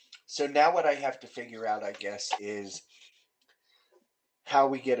 So now what I have to figure out, I guess, is how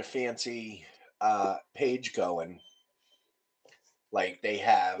we get a fancy page going. Like they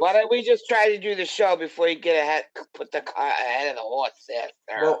have. Why don't we just try to do the show before you get ahead? Put the car ahead of the horse, there.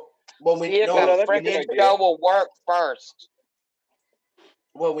 Well, see if the freaking show will work first.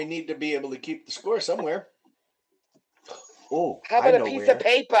 Well, we need to be able to keep the score somewhere. Oh, how about a piece of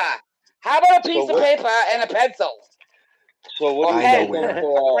paper? How about a piece of paper and a pencil? So what do you think?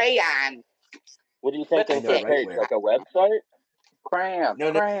 Crayon. What do you think of the page? Like a website? Crayon.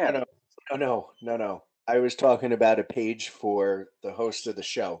 No. I was talking about a page for the host of the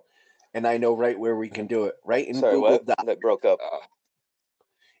show, and I know right where we can do it. Right in Google Docs. That broke up.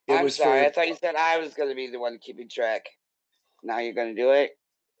 I'm sorry. I thought you said I was going to be the one keeping track. Now you're going to do it?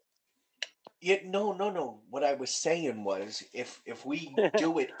 Yeah, no. What I was saying was, if we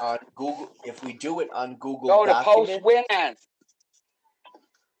do it on Google, go to post winners.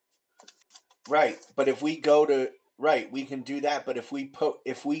 Right, but if we go to we can do that. But if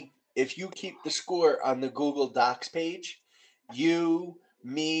you keep the score on the Google Docs page, you,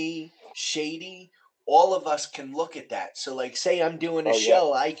 me, Shady, all of us can look at that. So, like, say I'm doing a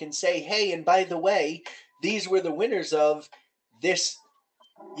show, I can say, hey, and by the way, these were the winners of this.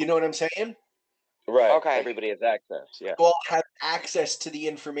 You know what I'm saying? Right. Okay. Everybody has access. Yeah. All have access to the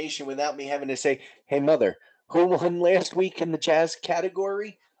information without me having to say, hey, Mother, who won last week in the jazz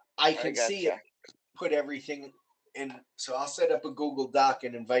category? I can see it. Put everything and so I'll set up a Google Doc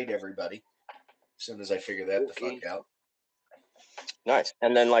and invite everybody as soon as I figure that the fuck out. Nice.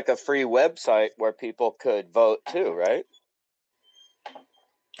 And then like a free website where people could vote too, right?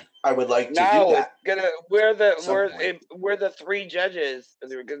 I would like to do that. We're the three judges.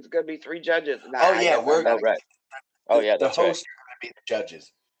 It's gonna be three judges. Right. The that's hosts right. are gonna be the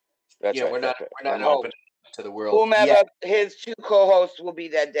judges. That's right. We're not open to the world. Whomever his two co-hosts will be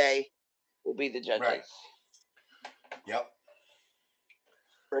that day will be the judges. Right. Yep.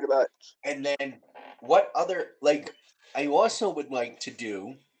 Pretty much. And then what other, like, I also would like to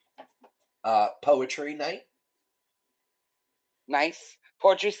do poetry night. Nice.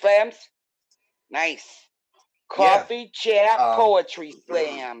 Poetry slams. Nice. Coffee chat poetry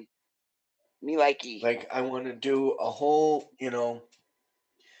slam. Me likey. Like, I want to do a whole,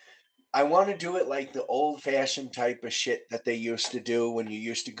 I want to do it like the old-fashioned type of shit that they used to do when you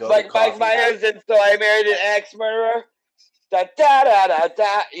used to go to coffee. Like Myers and So I Married an Axe Murderer. Da da da da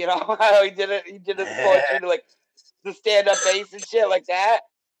da. You know how he did it? He did his poetry to like the stand-up bass and shit like that.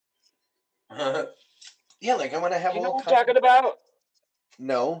 Yeah, like I want to have. You know what I'm talking about?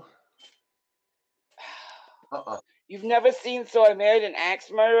 No. You've never seen So I Married an Axe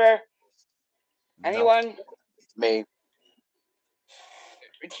Murderer? Anyone? No. Me.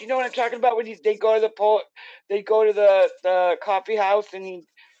 You know what I'm talking about? When they go to the coffee house and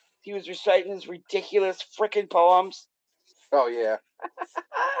he was reciting his ridiculous freaking poems. Oh yeah.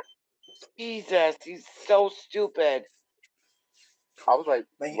 Jesus, he's so stupid. I was like,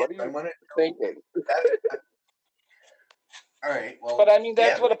 what are you thinking? All right. Well, but I mean,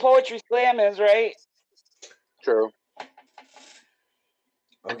 that's what a poetry slam is, right? True.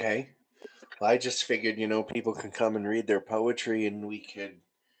 Okay. Well, I just figured, people can come and read their poetry, and we could.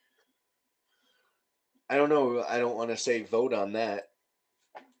 I don't know. I don't want to say vote on that.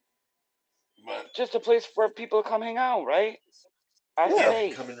 But just a place for people to come hang out, right?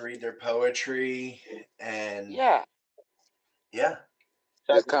 Come and read their poetry, and yeah.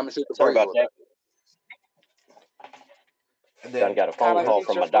 Just come and shoot the Sorry about that. And then got a phone call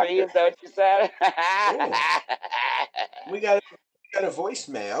from my doctor. Is that what you said? We got a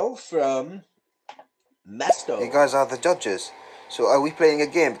voicemail from Masto. You guys are the judges. So are we playing a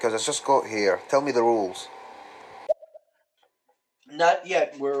game? Because I just got here. Tell me the rules. Not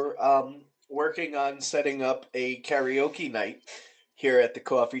yet. We're working on setting up a karaoke night here at the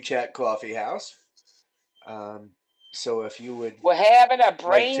Coffee Chat Coffee House. So if you would... We're having a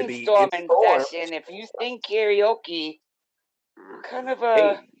brainstorming session. If you sing karaoke, kind of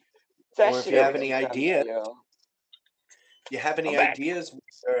a session. Or if you have any ideas... If you have any ideas,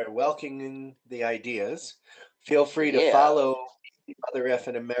 we're welcoming the ideas. Feel free to follow Other F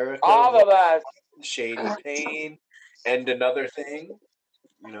in America. All of us. Shady Pain. And Another Thing.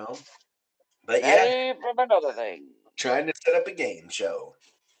 But from Another Thing. Trying to set up a game show.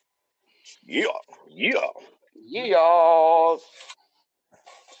 Yeah.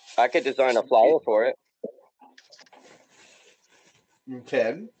 I could design a flyer for it. You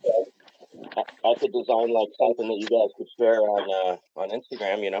can? I could design like something that you guys could share on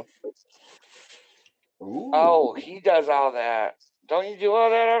Instagram, Ooh. Oh, he does all that. Don't you do all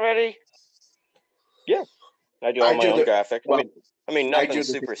that already? Yeah. I do all my own graphics. Well, I mean nothing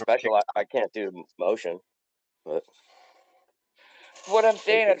super special. I can't do motion. But what I'm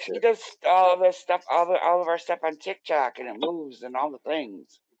saying is he does all this stuff, all of our stuff on TikTok, and it moves and all the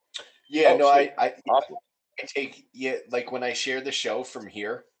things. Yeah, I awesome. I take like when I share the show from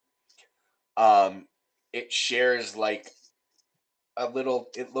here, it shares like a little.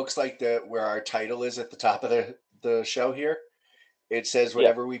 It looks like where our title is at the top of the show here. It says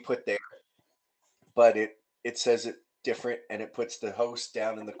whatever we put there, but it says it different, and it puts the host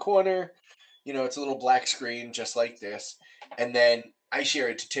down in the corner. It's a little black screen just like this, and then I share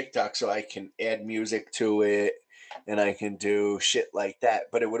it to TikTok so I can add music to it, and I can do shit like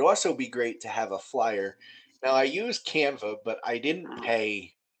that. But it would also be great to have a flyer. Now I use Canva, but I didn't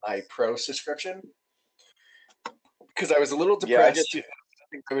pay my pro subscription because I was a little depressed. I just use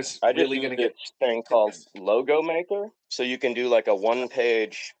this thing called Logo Maker, so you can do like a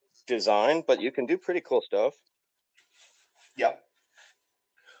one-page design, but you can do pretty cool stuff. Yep.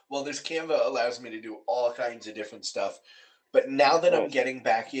 Well, this Canva allows me to do all kinds of different stuff. But now that I'm getting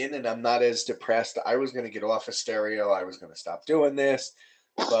back in and I'm not as depressed, I was going to get off of stereo. I was going to stop doing this.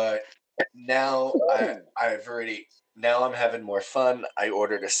 But now now I'm having more fun. I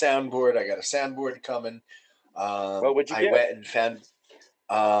ordered a soundboard. I got a soundboard coming. What would you get? I went and found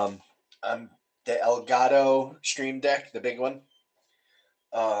the Elgato Stream Deck, the big one.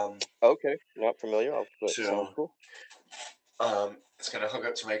 Okay, not familiar. Sounds cool. It's going to hook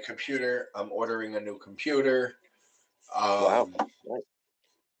up to my computer. I'm ordering a new computer. Wow.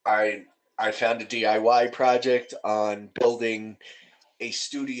 I found a DIY project on building a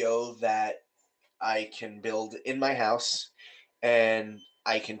studio that I can build in my house, and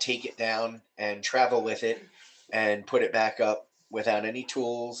I can take it down and travel with it and put it back up without any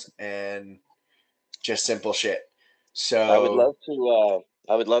tools and just simple shit. So I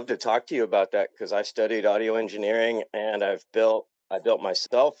would love to talk to you about that, because I studied audio engineering, and I built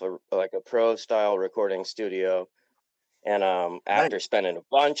myself a pro style recording studio. And after spending a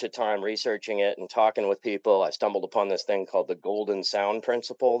bunch of time researching it and talking with people, I stumbled upon this thing called the Golden Sound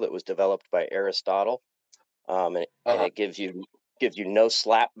Principle that was developed by Aristotle, and it gives you no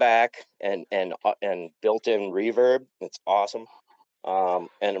slapback and built-in reverb. It's awesome.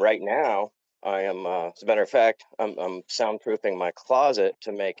 And right now, I am, as a matter of fact, I'm soundproofing my closet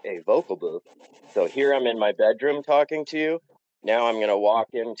to make a vocal booth. So here I'm in my bedroom talking to you. Now I'm going to walk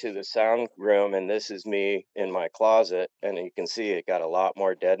into the sound room, and this is me in my closet, and you can see it got a lot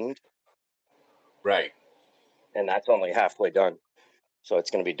more deadened. Right. And that's only halfway done. So it's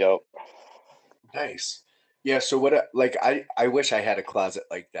going to be dope. Nice. Yeah, so I wish I had a closet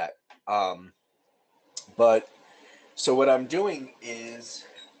like that. But so what I'm doing is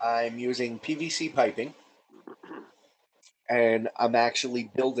I'm using PVC piping, and I'm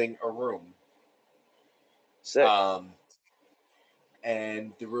actually building a room. Sick.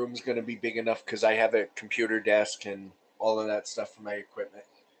 And the room's going to be big enough because I have a computer desk and all of that stuff for my equipment.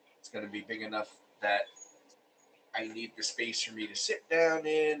 It's going to be big enough that I need the space for me to sit down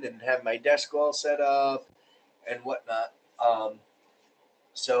in and have my desk all set up and whatnot.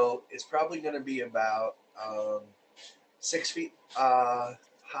 So it's probably going to be about 6 feet.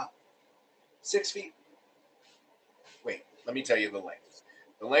 6 feet. Wait, let me tell you the length.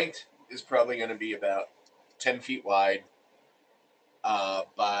 The length is probably going to be about 10 feet wide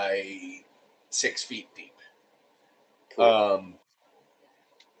by 6 feet deep. Cool.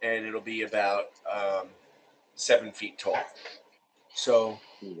 And it'll be about 7 feet tall. So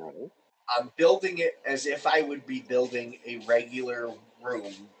I'm building it as if I would be building a regular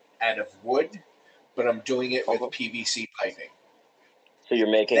room out of wood, but I'm doing it with PVC piping. So you're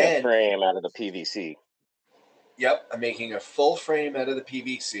making a frame out of the PVC. Yep, I'm making a full frame out of the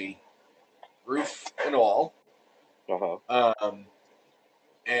PVC, roof and all.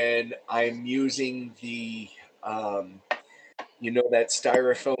 And I'm using the, that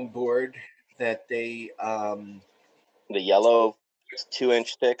styrofoam board that they... the yellow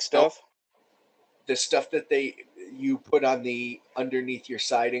 2-inch thick stuff? The stuff that you put on the underneath your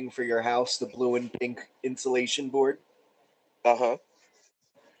siding for your house, the blue and pink insulation board.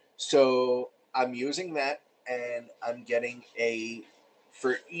 So I'm using that, and I'm getting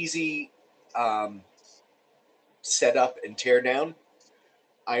for easy setup and tear down,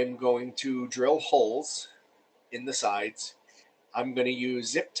 I'm going to drill holes in the sides. I'm going to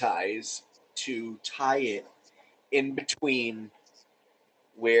use zip ties to tie it in between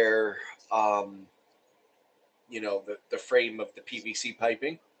where the frame of the PVC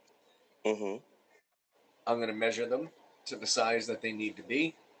piping. I'm going to measure them to the size that they need to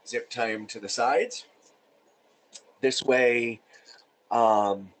be, zip tie them to the sides. This way,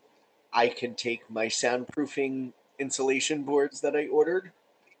 I can take my soundproofing insulation boards that I ordered.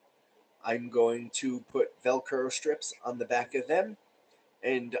 I'm going to put Velcro strips on the back of them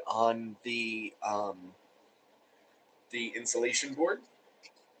and on the insulation board.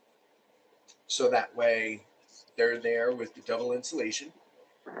 So that way they're there with the double insulation.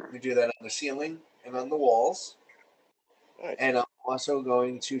 We do that on the ceiling and on the walls. Nice. And I'm also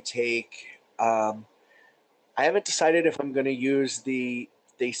going to take, I haven't decided if I'm going to use they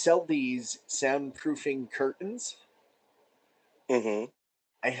sell these soundproofing curtains.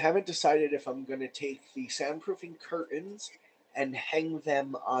 I haven't decided if I'm going to take the soundproofing curtains and hang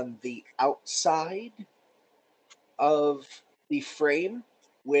them on the outside of the frame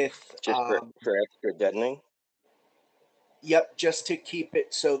with... Just for extra deadening? Yep, just to keep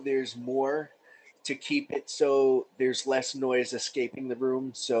it so there's more, to keep it so there's less noise escaping the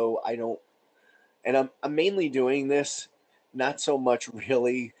room, so I don't... And I'm mainly doing this not so much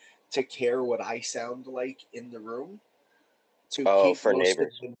really to care what I sound like in the room, to keep for most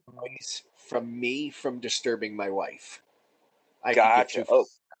neighbors. of the noise from me from disturbing my wife. Gotcha.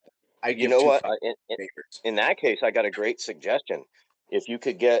 You know what? In that case, I got a great suggestion. If you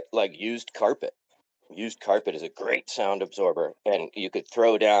could get used carpet. Used carpet is a great sound absorber, and you could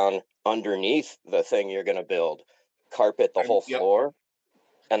throw down underneath the thing you're going to build, carpet the whole floor,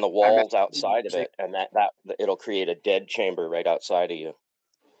 and the walls outside of it, and that it'll create a dead chamber right outside of you.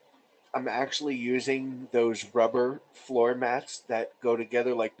 I'm actually using those rubber floor mats that go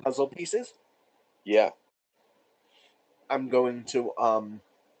together like puzzle pieces. Yeah. I'm going to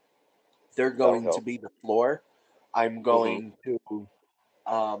they're going to be the floor. I'm going to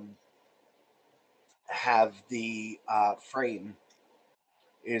have the frame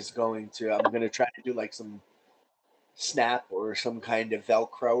is going to. I'm going to try to do like some snap or some kind of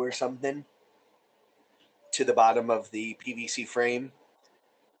Velcro or something to the bottom of the PVC frame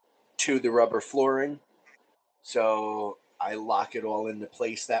to the rubber flooring. So I lock it all into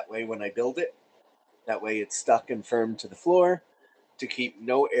place that way when I build it. That way it's stuck and firm to the floor to keep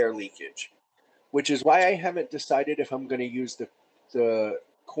no air leakage. Which is why I haven't decided if I'm going to use the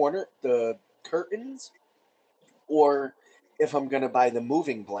curtains, or if I'm going to buy the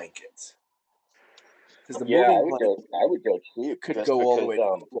moving blankets. Because the moving blankets I would go cheap. Could go all the way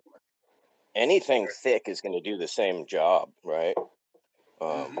to the floor. Anything thick is going to do the same job, right?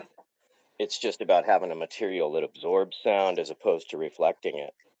 It's just about having a material that absorbs sound as opposed to reflecting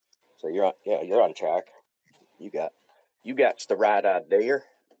it. So you're on track. You got the right idea.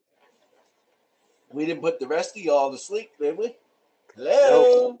 We didn't put the rest of y'all to sleep, did we?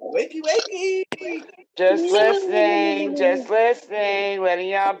 Hello, wakey, wakey. Just listening. What are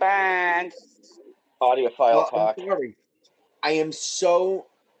y'all buying? Audiophile talk. I'm sorry. I am so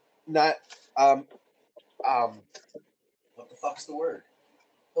not. What the fuck's the word?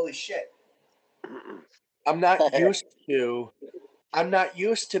 Holy shit! I'm not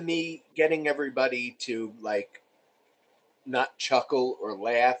used to me getting everybody to like not chuckle or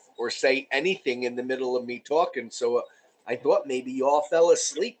laugh or say anything in the middle of me talking. So I thought maybe you all fell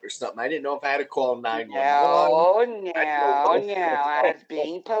asleep or something. I didn't know if I had to call 911. No, I was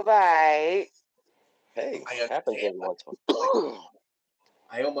being polite. Hey, happens every once in a while.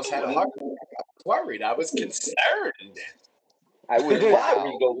 I almost had a heart attack. I was worried. I was concerned. I was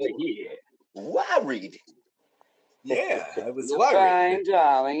worried over here. Worried. Yeah, I was You're worried. Fine,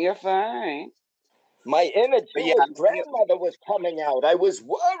 darling. You're fine. My inner Jewish grandmother was coming out. I was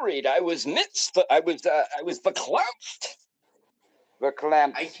worried. I was verklempt.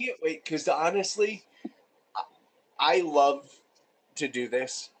 I can't wait because honestly, I love to do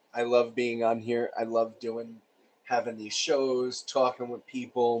this. I love being on here. I love having these shows, talking with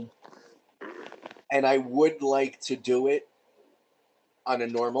people, and I would like to do it on a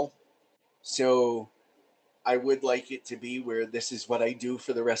normal. So I would like it to be where this is what I do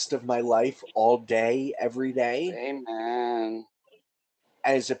for the rest of my life, all day, every day. Amen.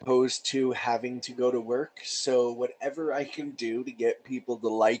 As opposed to having to go to work. So whatever I can do to get people to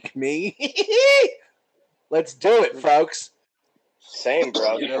like me, let's do it, folks. Same,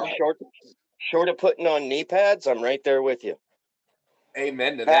 bro. Short of putting on knee pads, I'm right there with you.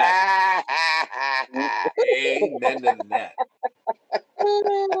 Amen to that. Amen to that.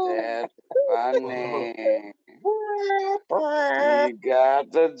 That's funny. You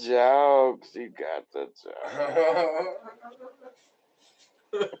got the jokes.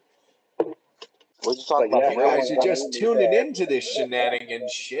 We're just talking about you guys are just tuning into this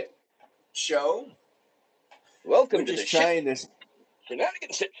shenanigans shit show. Welcome to the shenanigans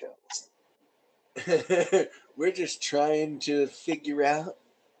shit show. We're just trying to figure out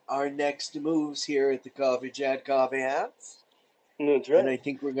our next moves here at the Coffee Chat Coffee House. That's right. And I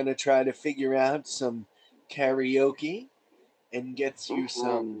think we're going to try to figure out some karaoke and get you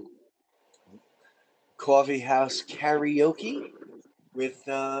some coffee house karaoke with,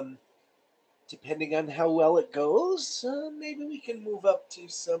 depending on how well it goes, maybe we can move up to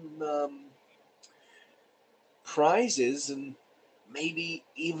some prizes, and maybe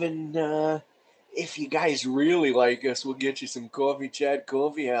even if you guys really like us, we'll get you some Coffee Chat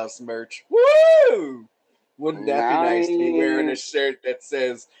Coffee House merch. Woo! Wouldn't that be nice to be wearing a shirt that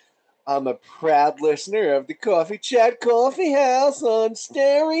says, I'm a proud listener of the Coffee Chat Coffee House on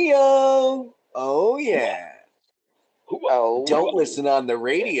stereo. Oh, yeah. Oh. Don't listen on the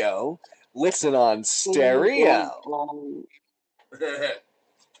radio. Listen on stereo.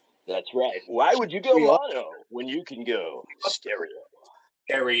 That's right. Why would you go mono when you can go stereo?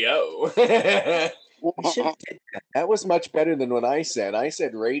 Stereo. That was much better than what I said. I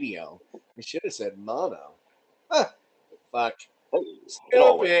said radio. I should have said mono. Fuck.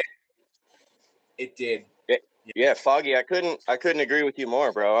 Stupid. It did. Yeah, Foggy. I couldn't agree with you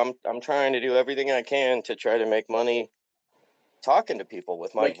more, bro. I'm trying to do everything I can to try to make money talking to people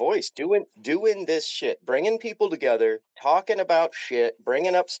with my voice, doing this shit, bringing people together, talking about shit,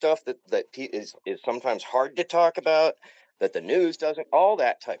 bringing up stuff that is sometimes hard to talk about, that the news doesn't, all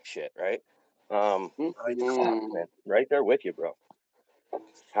that type shit, right? Man, right there with you, bro.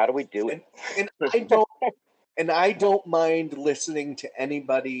 How do we do it? And I don't mind listening to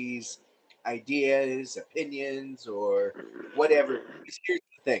anybody's ideas, opinions, or whatever. Here's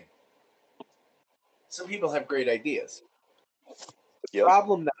the thing. Some people have great ideas. The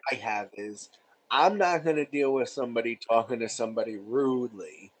problem that I have is I'm not going to deal with somebody talking to somebody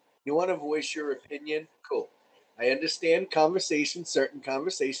rudely. You want to voice your opinion? Cool. I understand certain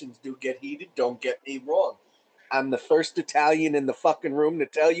conversations do get heated. Don't get me wrong. I'm the first Italian in the fucking room to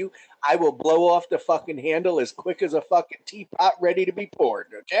tell you I will blow off the fucking handle as quick as a fucking teapot ready to be poured,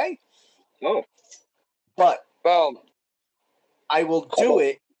 okay? Oh. But I will do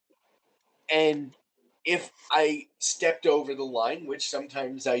it, and if I stepped over the line, which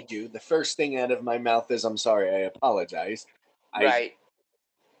sometimes I do, the first thing out of my mouth is, I'm sorry, I apologize. Right.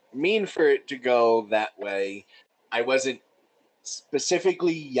 I mean for it to go that way. I wasn't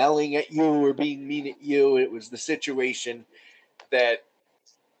specifically yelling at you or being mean at you. It was the situation that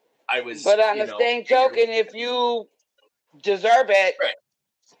I was. But on the same token, if you deserve it,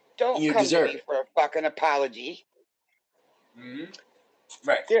 don't come to me for a fucking apology. Mm-hmm.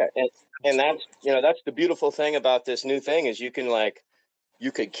 Right. Yeah, and that's that's the beautiful thing about this new thing is you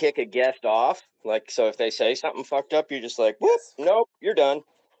could kick a guest off. Like, so if they say something fucked up, you're just like, whoop, nope, you're done.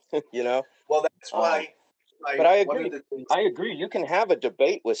 Well, that's why. But I agree. I agree. You can have a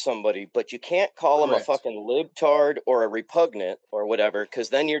debate with somebody, but you can't call them a fucking libtard or a repugnant or whatever, because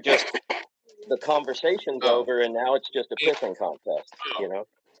then you're just the conversation's over, and now it's just a pissing contest.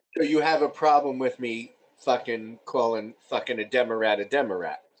 So you have a problem with me fucking calling fucking a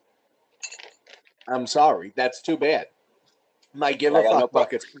Demorat? I'm sorry. That's too bad. My give a fuck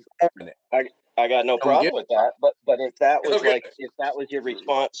bucket's permanent. I got no problem with that. But if that was if that was your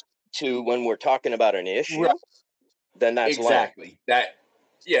response to when we're talking about an issue, then that's exactly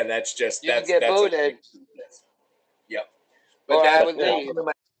lame. That's just you get booted. Yep. But I would leave.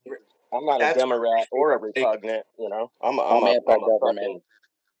 I'm not a Democrat or a repugnant.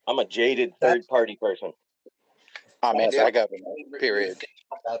 I'm a jaded third party person. I'm anti-government. Period.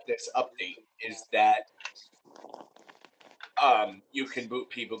 About this update is that you can boot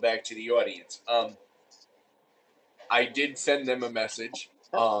people back to the audience. I did send them a message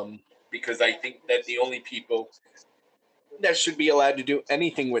because I think that the only people that should be allowed to do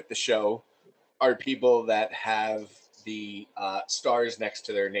anything with the show are people that have the stars next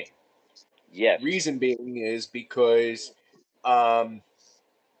to their name. Yes. Reason being is because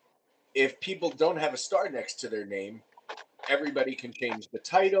if people don't have a star next to their name, everybody can change the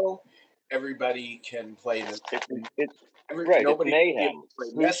title. Everybody can play the. It's mayhem.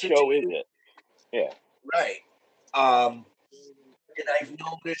 Whose show is it? Yeah. Right. And I've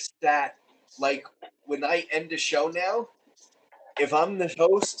noticed that, like, when I end a show now, if I'm the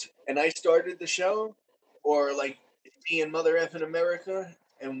host and I started the show, or like me and Mother Effin' America,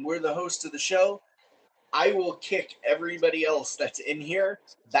 and we're the host of the show, I will kick everybody else that's in here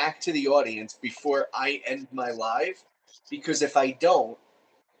back to the audience before I end my live, because if I don't,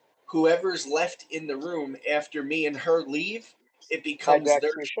 whoever's left in the room after me and her leave, it becomes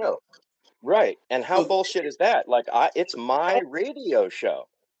their show. Right. And how bullshit is that? Like, it's my radio show,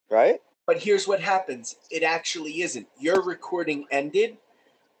 right? But here's what happens. It actually isn't. Your recording ended,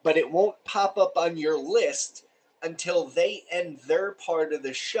 but it won't pop up on your list until they end their part of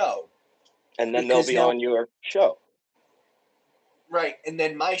the show. And then they'll be on your show. Right. And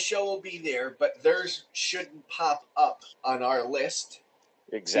then my show will be there, but theirs shouldn't pop up on our list.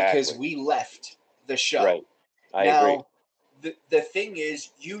 Exactly. Because we left the show. Right. I agree. The thing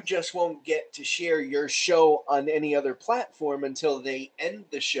is, you just won't get to share your show on any other platform until they end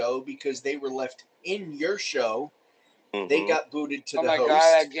the show, because they were left in your show. Mm-hmm. They got booted to the host. Oh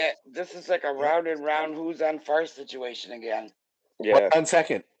my God, this is like a round and round who's on first situation again. Yeah. 1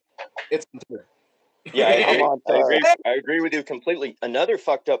 second. It's yeah, I agree with you completely. Another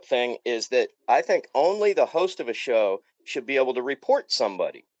fucked up thing is that I think only the host of a show should be able to report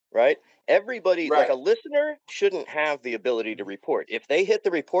somebody, right? Everybody, like a listener, shouldn't have the ability to report. If they hit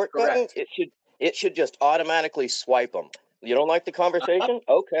the report button, it should just automatically swipe them. You don't like the conversation?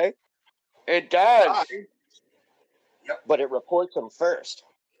 Okay. It does. Yep. But it reports them first.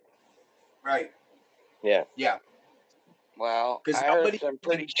 Right. Yeah. Yeah. Well, I heard some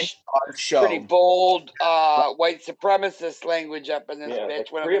pretty bold white supremacist language up in this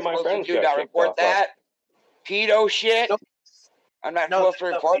bitch. What am I supposed to do? Not report that? Pedo shit? Nope. I'm not supposed to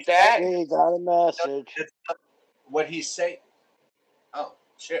report that? He got a message. What he's saying. Oh,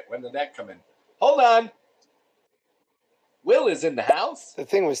 shit. When did that come in? Hold on. Will is in the house. The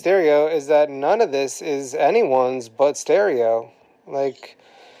thing with Stereo is that none of this is anyone's but Stereo. Like,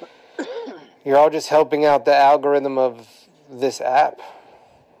 you're all just helping out the algorithm of this app.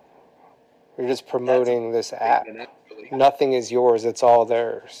 You're just promoting this app. Nothing is yours. It's all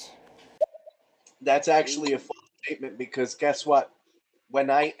theirs. That's actually a false statement, because guess what? When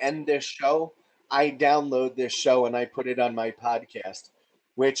I end this show, I download this show and I put it on my podcast,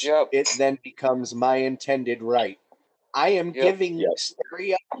 which it then becomes my intended right. I am giving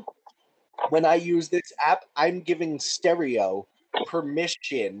Stereo, when I use this app, I'm giving Stereo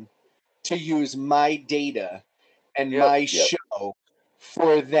permission to use my data and my show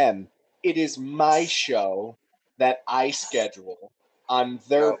for them. It is my show that I schedule on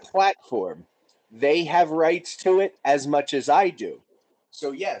their platform. They have rights to it as much as I do.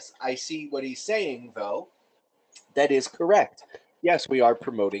 So, yes, I see what he's saying, though. That is correct. Yes, we are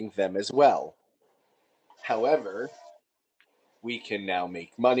promoting them as well. However, we can now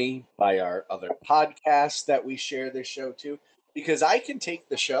make money by our other podcasts that we share this show to, because I can take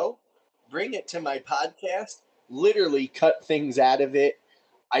the show, bring it to my podcast, literally cut things out of it.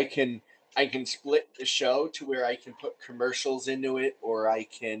 I can split the show to where I can put commercials into it, or I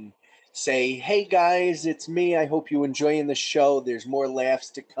can say, hey guys, it's me. I hope you're enjoying the show. There's more laughs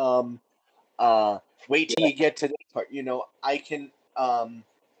to come. Wait till you get to this part. I can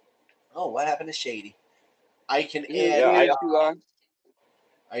what happened to Shady? I can add.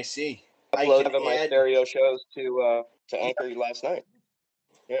 I see. I uploaded my stereo shows to Anchor last night.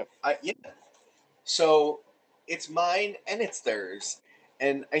 Yeah. So it's mine and it's theirs.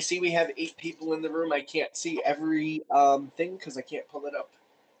 And I see we have 8 people in the room. I can't see every thing because I can't pull it up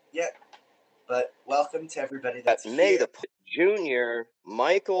yet. But welcome to everybody that's here. Junior,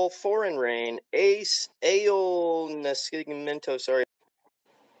 Michael Foreign Ace, Ayo Nascimento, sorry.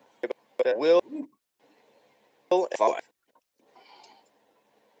 Will.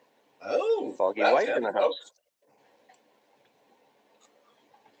 Foggy White in the house.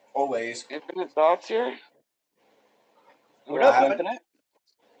 Always. Infinite Thoughts here? What up, Infinite?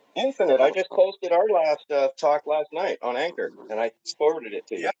 Infinite, I just posted our last talk last night on Anchor, and I forwarded it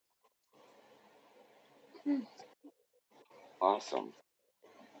to you. Awesome.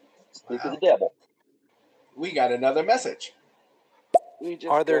 Speak of the devil. We got another message.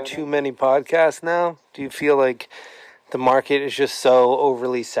 Are there too many podcasts now? Do you feel like the market is just so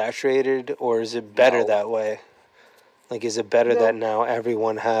overly saturated, or is it better that way? Like, is it better that now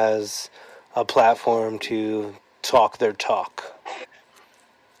everyone has a platform to talk their talk?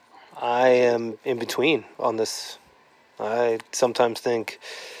 I am in between on this. I sometimes think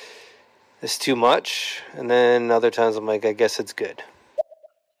it's too much, and then other times I'm like, I guess it's good.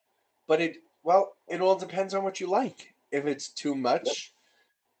 But it all depends on what you like. If it's too much,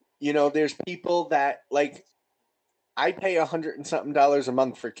 there's people that, like, I pay $100 and something a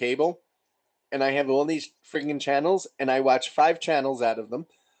month for cable, and I have all these friggin' channels, and I watch 5 channels out of them,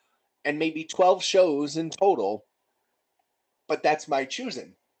 and maybe 12 shows in total. But that's my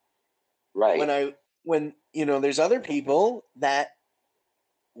choosing. Right. When there's other people that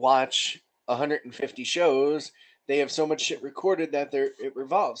watch 150 shows, they have so much shit recorded that it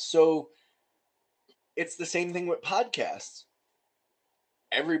revolves. So it's the same thing with podcasts.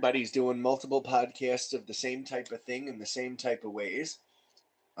 Everybody's doing multiple podcasts of the same type of thing in the same type of ways.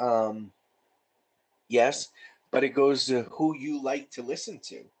 Yes, but it goes to who you like to listen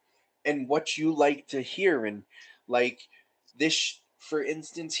to and what you like to hear. And like this, for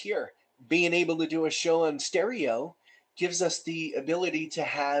instance, here, being able to do a show on stereo gives us the ability to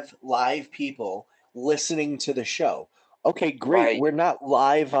have live people listening to the show. Okay, great. Right. We're not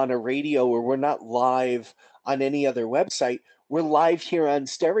live on a radio, or we're not live on any other website. We're live here on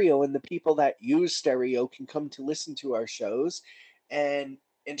stereo, and the people that use stereo can come to listen to our shows and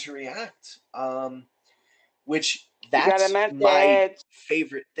interact. Which that's my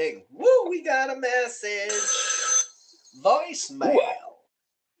favorite thing. Woo, we got a message. Voicemail.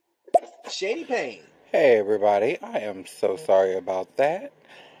 Shady Payne. Hey, everybody. I am so sorry about that.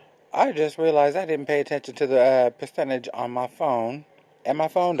 I just realized I didn't pay attention to the percentage on my phone, and my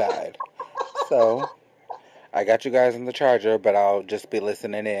phone died. So, I got you guys on the charger, but I'll just be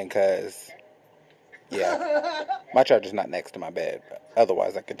listening in because, my charger's not next to my bed. But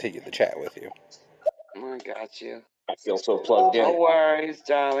otherwise, I continue the chat with you. I got you. I feel so plugged in. No worries,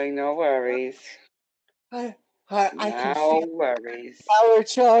 darling. No worries. I can feel power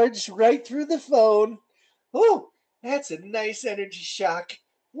charge right through the phone. Oh, that's a nice energy shock.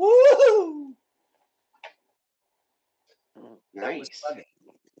 Woo! Nice. That was funny.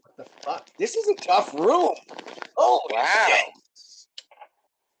 What the fuck? This is a tough room. Oh, wow.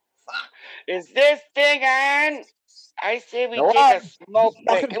 Fuck. Is this thing on? I say we take a smoke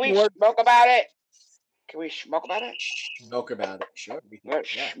break. Can we smoke about it? Can we smoke about it? Smoke about it. Sure.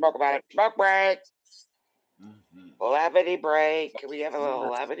 Smoke about it. Smoke break. Mm-hmm. Levity break. Can we have a little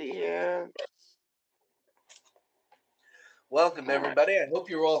levity here? Welcome, everybody. I hope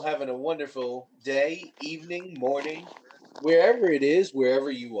you're all having a wonderful day, evening, morning, wherever it is, wherever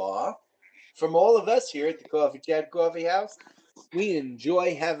you are. from all of us here at the Coffee Chat Coffee House, we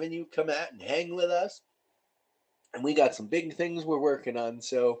enjoy having you come out and hang with us. And we got some big things we're working on.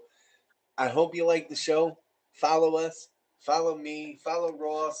 So I hope you like the show. Follow us. Follow me. Follow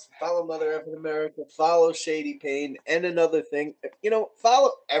Ross. Follow Mother Effing America. Follow Shady Payne. And another thing,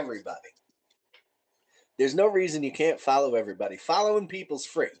 follow everybody. There's no reason you can't follow everybody. Following people's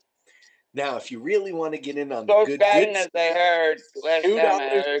free. Now, if you really want to get in on the good kindness, I heard last time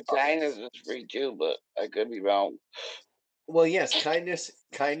I heard kindness was free too, but I could be wrong. Well, yes, kindness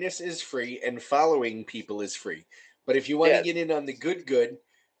is free, and following people is free. But if you want to get in on the good,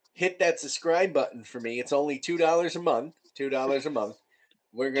 hit that subscribe button for me. It's only $2 a month. $2 a month.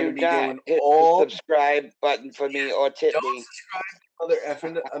 We're going to be doing all the subscribe button for me, or tip don't me. Subscribe to Mother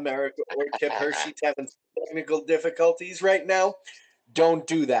Effing America or Tip her. She's having technical difficulties right now. Don't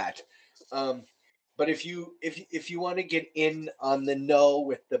do that. But if you want to get in on the know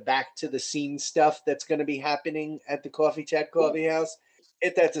with the back to the scene stuff that's going to be happening at the Coffee Chat Coffee House,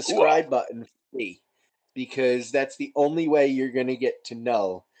 hit that subscribe button for me, because that's the only way you're going to get to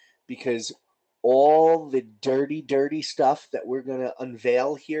know, because all the dirty stuff that we're going to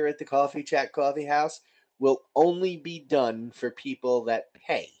unveil here at the Coffee Chat Coffee House will only be done for people that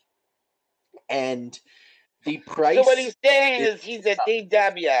pay. And the price... So what he's saying is he's a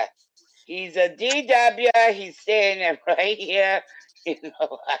DW. He's a DW. He's saying it right here in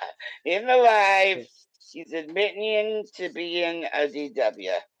the live. He's admitting to being a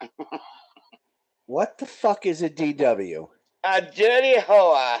DW. What the fuck is a DW? A dirty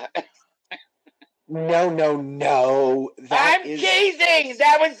whore. No. I'm teasing.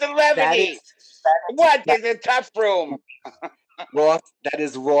 That was the levity. What is a tough room? Ross, that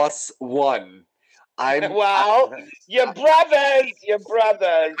is Ross 1. Your brothers.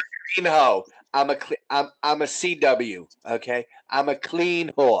 Ho. I'm a CW. Okay, I'm a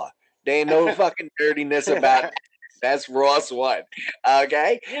clean whore. There ain't no fucking dirtiness about it. That's Ross 1.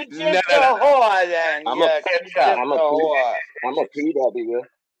 Okay, you're just a whore then. I'm a PW.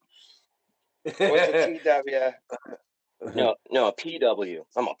 What's a TW? No, a PW.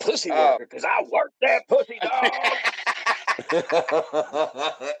 I'm a pussy worker because I work that pussy dog.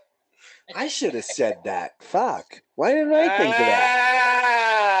 I should have said that. Fuck. Why didn't I think of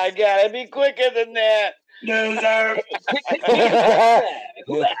that? I gotta be quicker than that. Loser.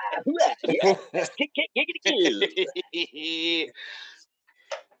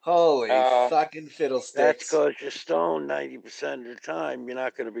 Holy fucking fiddlesticks. That's because you're stoned 90% of the time. You're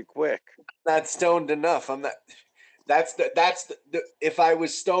not going to be quick. Not stoned enough. I'm not. That's the. If I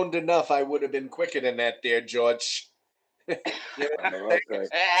was stoned enough, I would have been quicker than that, there, George. Okay.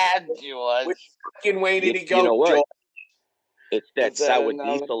 George. Which fucking way did he go, you know what? George? It's that sour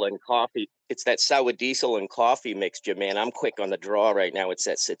diesel and coffee. It's that sour diesel and coffee mixture, man. I'm quick on the draw right now. It's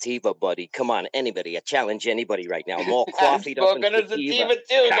that sativa, buddy. Come on, anybody. I challenge anybody right now. More coffee I'm smoking a sativa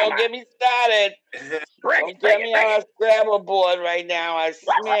too. Don't get me started. Don't get me on a Scrabble board right now. I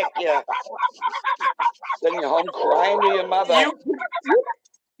smack you. Then you're home crying to your mother.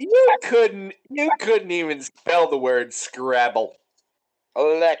 You couldn't even spell the word Scrabble.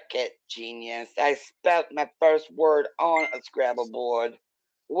 Look at genius. I spelled my first word on a Scrabble board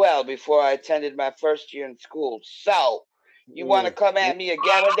well before I attended my first year in school. So, you want to come at me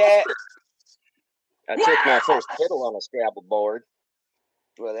again with that? I took my first piddle on a Scrabble board.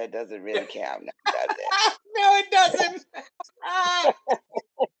 Well, that doesn't really count now, does it? No, it doesn't.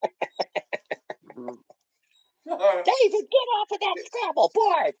 David, get off of that Scrabble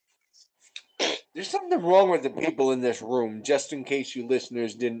board. There's something wrong with the people in this room, just in case you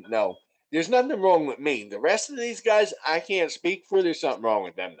listeners didn't know. There's nothing wrong with me. The rest of these guys, I can't speak for. There's something wrong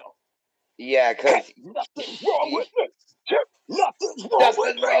with them, though. Yeah, because... Nothing's wrong with me. Nothing's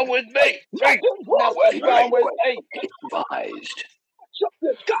wrong with me. Nothing's wrong with me. Advised.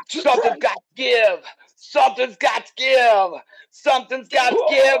 Something's got to give. Something's got to give. Something's got to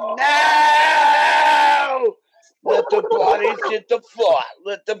give now. Let the bodies hit the floor.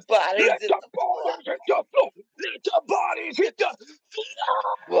 Let the bodies hit the floor. Let the bodies hit the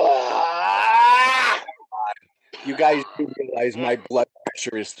floor. You guys do realize my blood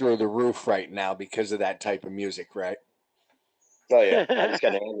pressure is through the roof right now because of that type of music, right? Oh, yeah. I just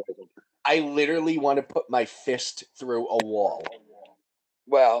got an aneurysm. I literally want to put my fist through a wall.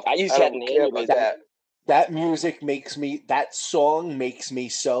 Well, I used to have an aneurysm. That music makes me, that song makes me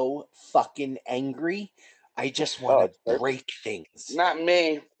so fucking angry. I just want to break things. Not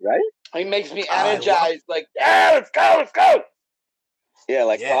me. Right? He makes me energized. Like, yeah, let's go. Yeah,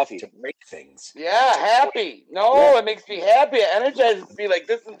 like coffee. To break things. Yeah, happy. No, it makes me happy. It energizes me. Like,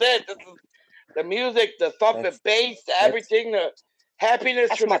 this is it. This is the music, the thumping bass, everything. The Happiness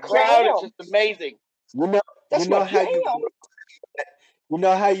That's from my the crowd jam. is just amazing. That's my jam. You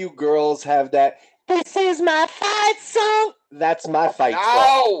know how you girls have that. This is my fight song. That's my fight song.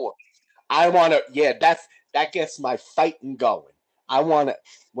 No. I want to. Yeah, that gets my fighting going. I want to.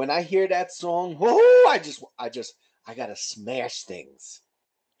 When I hear that song, whoo, I gotta smash things.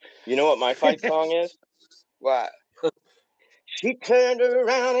 You know what my fight song is? What? She turned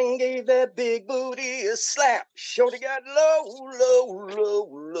around and gave that big booty a slap. Shorty got low.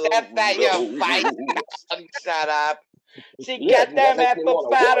 That's not your fight. Shut up. She Yeah, got them that makes me apple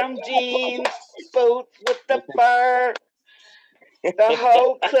wanna bottom jeans, boots with the fur. The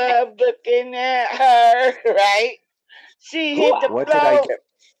whole club looking at her, right? She hit the What did I floor. get?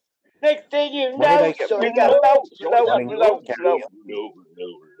 Next thing you What did I know, get? Shorty got low.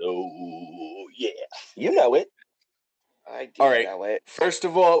 Yeah, you know it. I do All right. know it. First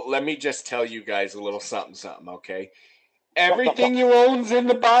of all, let me just tell you guys a little something, okay? Everything you own's in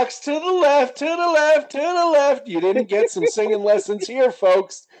the box to the left, to the left, to the left. You didn't get some singing lessons here,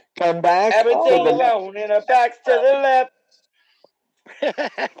 folks. Come back. Everything you own in a box to the left.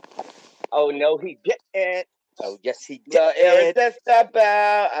 Oh, no, he didn't. Oh, yes, he did. The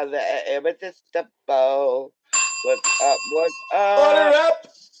irresistible. What's up? Order up.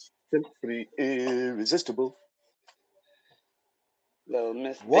 Simply irresistible. Little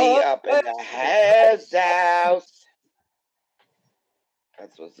Miss B up in the house.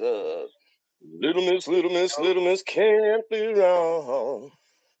 That's what's up. Little Miss can't be wrong.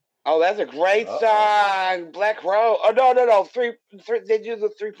 Oh, that's a great song. Black Rose. Oh, no. Three. They do the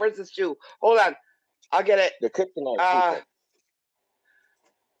Three Princes too. Hold on. I'll get it. The Kryptonite.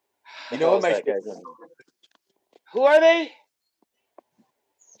 You know what my Who are they?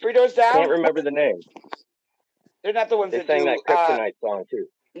 Three Doors Down? Can't remember the name. They're not the ones that sang that Kryptonite song too.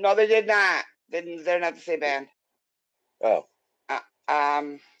 No, they did not. They're not the same band. Oh.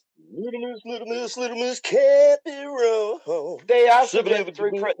 Little Miss can't be wrong. They also did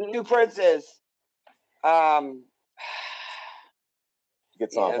Two Princes.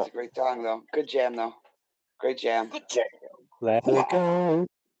 Good song. Yeah, that's a great song though. Good jam though. Great jam. Good jam. Let it go.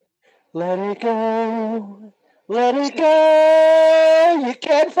 Let it go. Let it go. You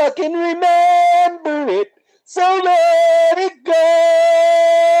can't fucking remember it. So let it go.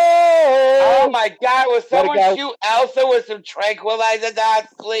 Oh my God! Will someone shoot Elsa with some tranquilizer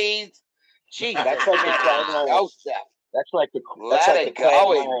dots, please? Jeez, that's like the Quagmire. That's like the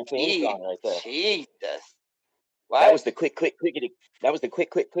Quagmire theme song right there. Jesus. What? That was the quick clickety. That was the quick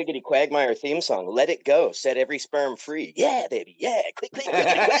clickety Quagmire theme song. Let it go. Set every sperm free. Yeah, baby. Yeah. Quick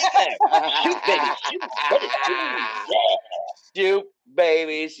Quagmire. Shoot, baby. Shoot. Let it go. Yeah. Shoot,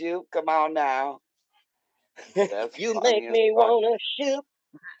 baby. Shoot. Come on now. You make me wanna shoot.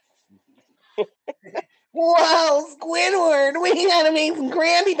 Whoa, Squidward, we gotta make some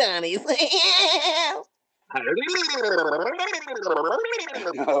Krabby Patties.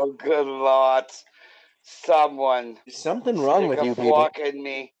 Oh, good Lord. Someone. There's something wrong with you people. Walking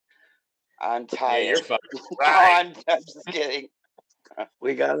me. I'm tired. Yeah, you're fucking right. I'm just kidding.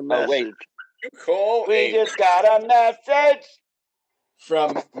 We got a message. Oh, wait. You call we just got a message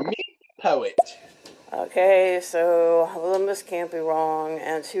from me, Poet. Okay, so Little Miss Can't Be Wrong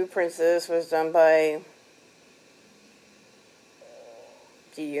and Two Princes was done by...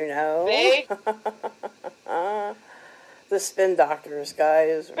 Do you know? The Spin Doctors,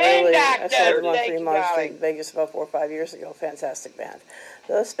 guys. Really, I saw them on 3 months in Vegas about 4 or 5 years ago. Fantastic band.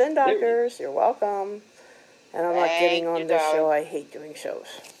 The Spin Doctors, you're welcome. And I'm not getting on this show. I hate doing shows.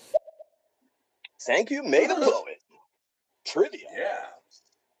 Thank you, May the Poet. Trivia.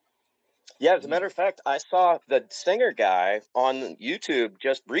 Yeah, as a matter of fact, I saw the singer guy on YouTube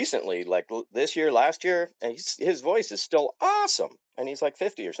just recently, like this year, last year, and his voice is still awesome. And he's like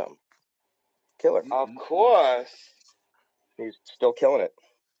 50 or something. Killer. Of course. He's still killing it.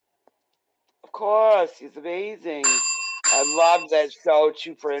 Of course. He's amazing. I love that show,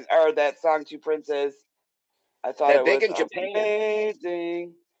 that song, Two Princes. I thought it was in Japan.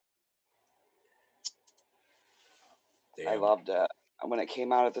 Amazing. Damn. I loved it. And when it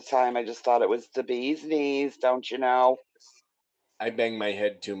came out at the time, I just thought it was the bee's knees, don't you know? I bang my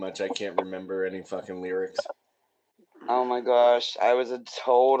head too much. I can't remember any fucking lyrics. Oh my gosh, I was a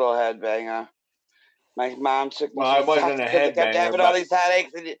total headbanger. My mom took me. Well, I wasn't a headbanger. I kept having all these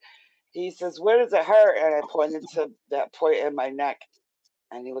headaches, and he says, "Where does it hurt?" And I pointed to that point in my neck,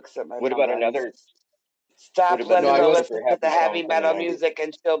 and he looks at my. What about another? Stop letting her listen to the heavy metal music,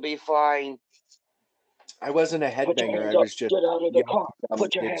 and she'll be fine. I wasn't a headbanger. I was just. Get out of the car.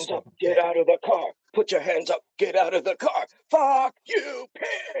 Put your hands up. Get out of the car. Put your hands up. Get out of the car. Fuck you,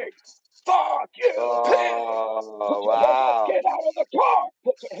 pig. Fuck you, Oh, wow. Get out of the car.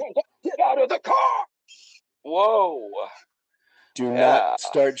 Put your hands up. Get out of the car. Whoa. Do not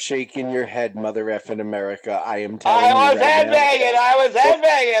start shaking your head, mother effing America. I am telling I was you right now. headbanging.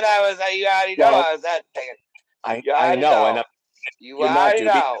 You already know I was headbanging. I know, and you already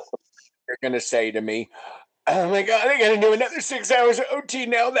know. You're going to say to me, oh my God, I got to do another 6 hours of OT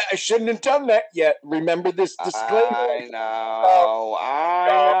now that I shouldn't have done that yet. Remember this disclaimer? I know.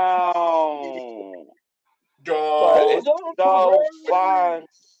 But it's so fun.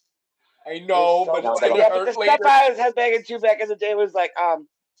 I know, but it's going to hurt the later. stuff I was headbanging to back in the day was like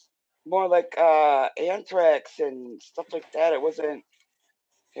more like Anthrax and stuff like that. It wasn't.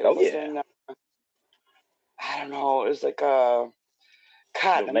 I don't know. It was like Cotton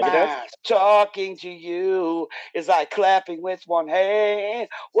Mouth. Talking to you is like clapping with one hand.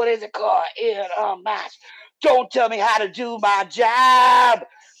 What is it called? In a match. Don't tell me how to do my job.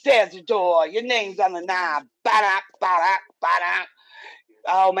 There's the door. Your name's on the knob. Ba-da, ba-da, ba-da.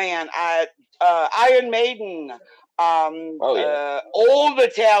 Oh man, Iron Maiden. Old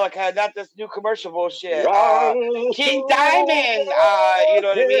Metallica, not this new commercial bullshit. King Diamond, you know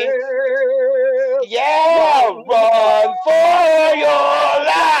what I mean? Yeah, run for your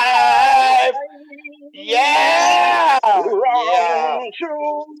life. Yeah, Run to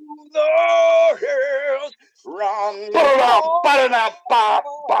the hills. Run.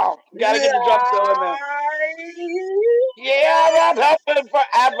 Gotta get the drum still in there. Yeah, I'm helping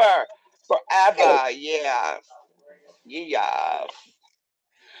forever. Yeah.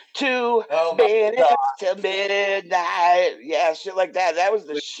 To minutes till midnight. Yeah, shit like that. That was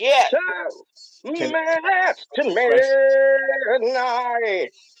the shit. Minutes to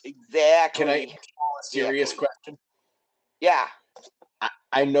midnight. Exactly. Can I ask a serious question? Yeah.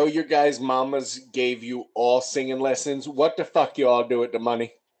 I know your guys' mamas gave you all singing lessons. What the fuck you all do with the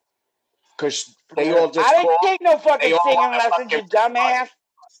money? Because they all just I didn't take no fucking singing lessons, you dumbass.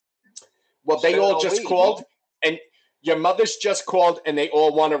 Well, they all just called, and your mother's just called, and they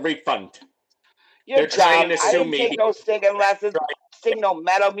all want a refund. They're trying to sue me. I didn't take no singing lessons. Sing no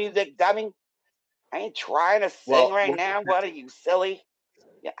metal music, dummy. I ain't trying to sing right now. What are you, silly?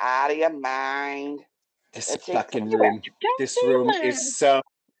 You're out of your mind. This room is so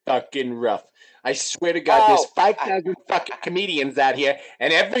fucking rough. I swear to God, there's 5,000 fucking comedians out here,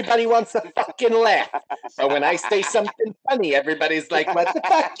 and everybody wants to fucking laugh. But when I say something funny, everybody's like, what the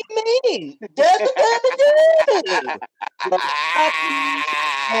fuck you mean?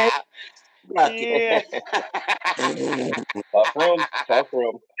 Tough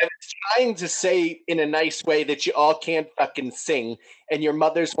room. And it's trying to say in a nice way that you all can't fucking sing, and your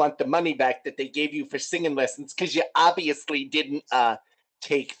mothers want the money back that they gave you for singing lessons because you obviously didn't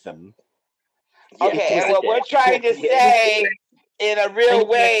take them. Okay, and what we're trying to say in a real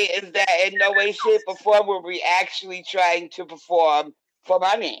way is that in no way, shape, or form were we actually trying to perform for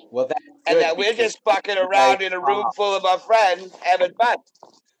money. Well, that's and that we're just fucking around in a room full of our friends having fun.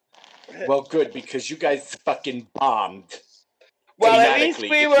 Well, good, because you guys fucking bombed. Well, at least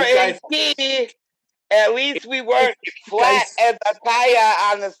we were in key. At least we weren't flat as a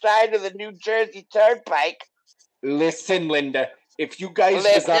tire on the side of the New Jersey Turnpike. Listen, Linda. If you guys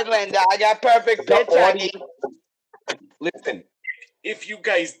Linda, I got perfect pitch on you. Listen, if you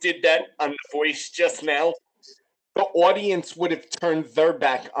guys did that on The Voice just now, the audience would have turned their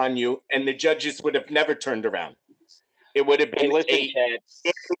back on you, and the judges would have never turned around. It would have been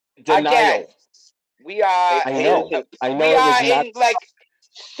denial. Again, we are. I know. We are in like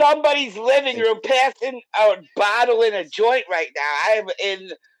somebody's living room, passing a bottle in a joint right now. I am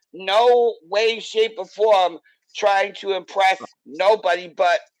in no way, shape, or form trying to impress nobody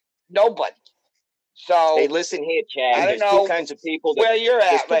but nobody. So hey, listen here, Chad. I don't know there's two kinds of people where you're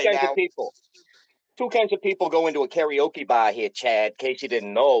at right now. Two kinds of people go into a karaoke bar here, Chad, in case you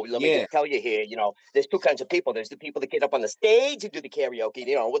didn't know. Let me just tell you here, there's two kinds of people. There's the people that get up on the stage and do the karaoke,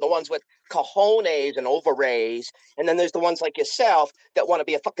 with the ones with cojones and ovaries. And then there's the ones like yourself that want to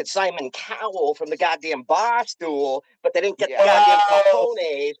be a fucking Simon Cowell from the goddamn bar stool, but they didn't get the goddamn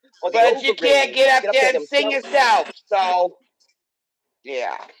cojones or the But ovaries. you can't get up there and sing yourself. So,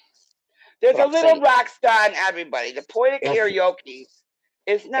 yeah. There's a little rock star in everybody. The point of karaoke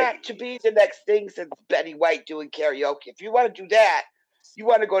is not to be the next thing since Betty White doing karaoke. If you want to do that, you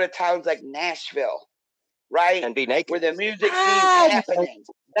want to go to towns like Nashville, right? And be naked. Where the music scene's happening.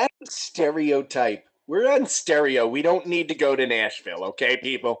 That's a stereotype. We're on stereo. We don't need to go to Nashville, okay,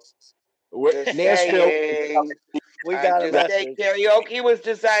 people? Nashville. We got it. Karaoke was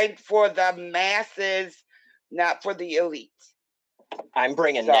designed for the masses, not for the elite. I'm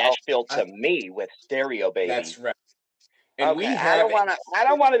bringing Nashville to me with stereo, baby. That's right. And okay, I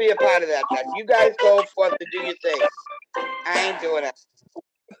don't want to be a part of that. Then you guys go forth to do your thing. I ain't doing it.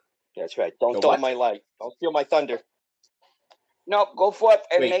 That's right. Don't steal my light. Don't steal my thunder. No, go forth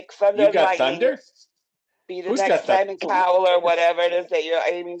and make thunder and lightning. Thunder? Be the Who's next Simon Cowell or whatever it is that you're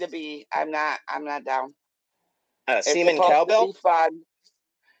aiming to be. I'm not down. Seaman Cowbell? To be fun.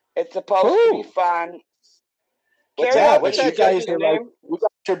 It's supposed to be fun. What's that guy's name?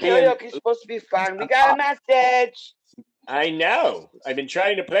 Karaoke's supposed to be fun. We got a message. I know. I've been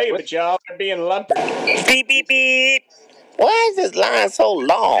trying to play it, but y'all are being lumpers. Beep, beep, beep. Why is this line so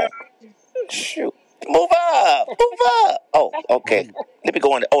long? Shoot. Move up. Move up. Oh, okay. Let me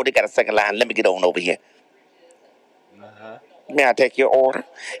go on. Oh, they got a second line. Let me get on over here. May I take your order?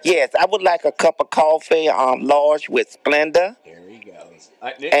 Yes, I would like a cup of coffee, large with Splenda. There he goes.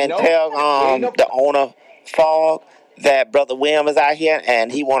 And tell the owner, Fog, that Brother William is out here,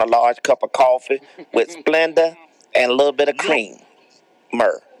 and he want a large cup of coffee with Splenda and a little bit of cream.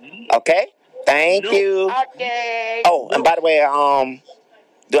 Okay? Thank you. Okay. Oh, and by the way,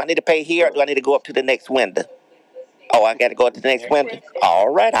 do I need to pay here or do I need to go up to the next window? Oh, I got to go up to the next window? All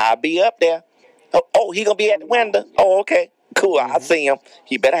right, I'll be up there. Oh, he going to be at the window? Oh, okay. Cool, I see him.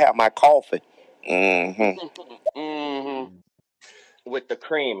 He better have my coffee. With the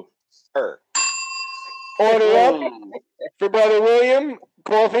cream. Order up for Brother William,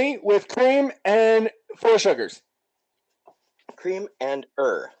 coffee with cream and 4 sugars. Cream and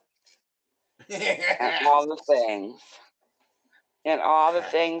And all the things. And all the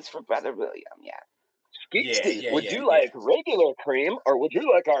things for Brother William, Skeet, would you like regular cream or would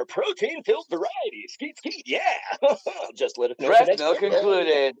you like our protein-filled variety? Skeet, yeah. Just let us know. Breast milk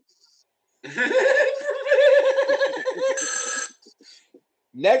included.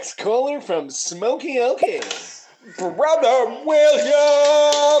 Next caller from Smoky Okie. Brother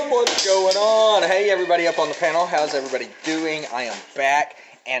William, what's going on? Hey, everybody up on the panel. How's everybody doing? I am back.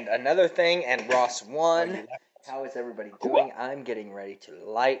 And another thing, and Ross won. How is everybody doing? I'm getting ready to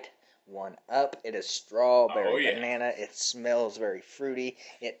light one up. It is strawberry banana. It smells very fruity.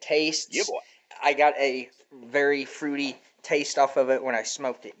 It tastes. I got a very fruity taste off of it when I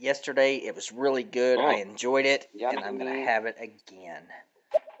smoked it yesterday. It was really good. I enjoyed it, and I'm going to have it again.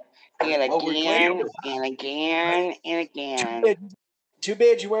 And again, and again, and again. Too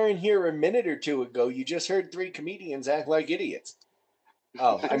bad you weren't here a minute or two ago. You just heard 3 comedians act like idiots.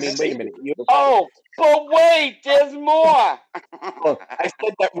 Oh, I mean, wait a minute. But wait, there's more. Oh, I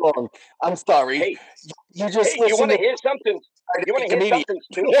said that wrong. I'm sorry. Hey, you just you want to hear something? You want to hear something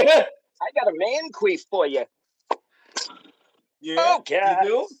too? I got a man queef for you. Yeah, okay. You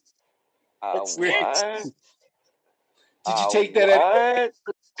do? What? Did you take that at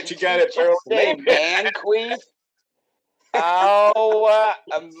You got it, bro. Say man queef? Oh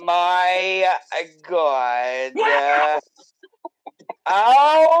my God.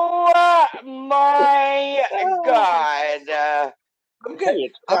 Oh my God.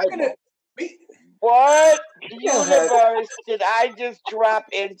 What universe did I just drop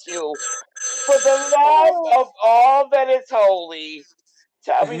into? For the love of all that is holy,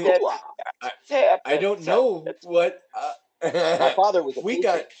 tell me that. I don't know what. My father was a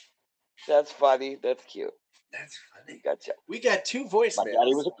preacher. That's funny. That's cute. That's funny. Gotcha. We got 2 voicemails. My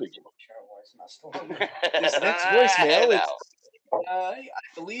daddy was a preacher. This next voicemail is, I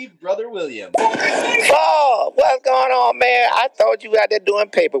believe, Brother William. Oh, what's going on, man? I thought you out there doing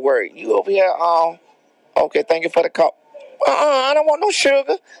paperwork. You over here, okay, thank you for the call. I don't want no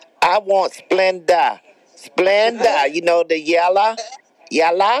sugar. I want Splenda. Splenda, you know the yellow? You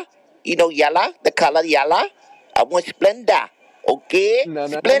know yellow? The color yellow? I want Splenda. Okay?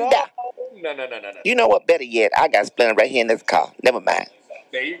 Splenda. No. You know what? Better yet, I got Splenda right here in this car. Never mind.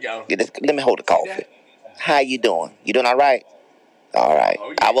 There you go. Let me hold the coffee. How you doing? You doing all right? All right.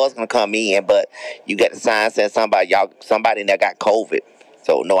 Oh, yeah. I was gonna come in, but you got the sign saying somebody in there got COVID.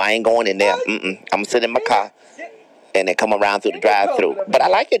 So no, I ain't going in there. I'm sitting in my car and then come around through the drive-through. But I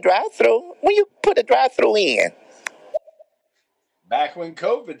like your drive-through. When you put the drive-through in? Back when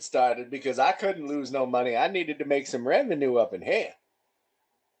COVID started, because I couldn't lose no money. I needed to make some revenue up in here.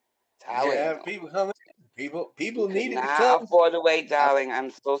 People coming. People needed to come. Not afford to wait, darling. I'm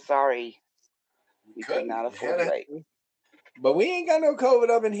so sorry. We could not afford to wait. But we ain't got no COVID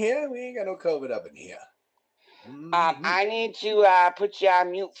up in here. I need to put you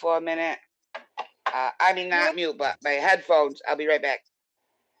on mute for a minute. I mean, not mute, but my headphones. I'll be right back.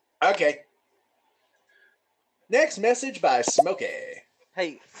 Okay. Next message by Smokey.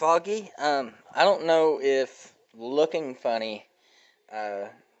 Hey, Foggy. I don't know if looking funny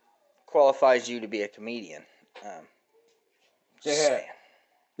qualifies you to be a comedian.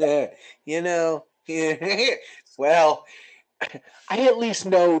 Yeah. You know. Well, I at least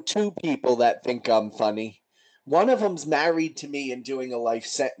know 2 people that think I'm funny. One of them's married to me and doing a life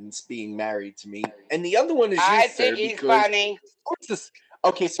sentence being married to me. And the other one is you, I sir, think he's because funny.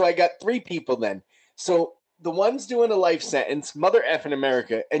 Okay, so I got 3 people then. So the one's doing a life sentence, mother effing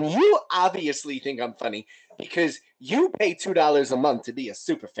America, and you obviously think I'm funny because you pay $2 a month to be a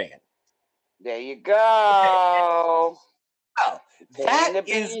super fan. There you go. Oh,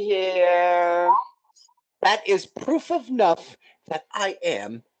 that is proof enough that I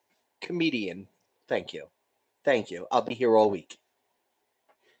am comedian. Thank you. I'll be here all week.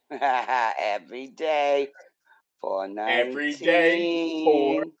 Every day for 19. Every day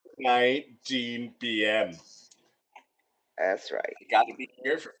for 19 p.m. That's right. You got to be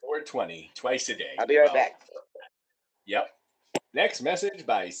here for 420 twice a day. I'll be right back. Yep. Next message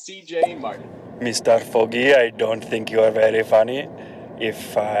by CJ Martin. Mr. Foggy, I don't think you are very funny.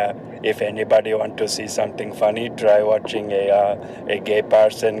 If anybody want to see something funny, try watching a gay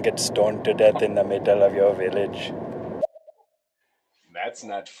person get stoned to death in the middle of your village. That's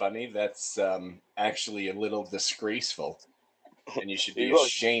not funny. That's actually a little disgraceful. And you should be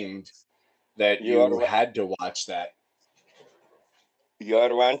ashamed that you had to watch that.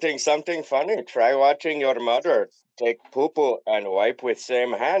 You're wanting something funny? Try watching your mother take poo-poo and wipe with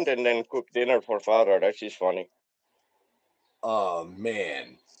same hand and then cook dinner for father. That is funny. Oh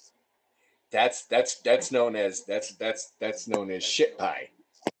man. That's known as shit pie.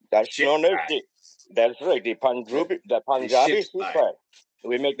 That's known as that's right, the Punjabi sheet pie.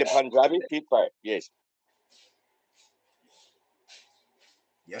 We make the Punjabi sheet pie. Yes.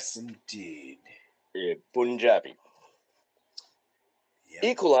 Yes, indeed. Punjabi. Yep.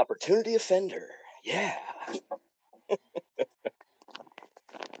 Equal opportunity offender. Yeah.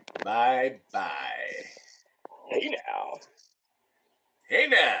 Bye. Hey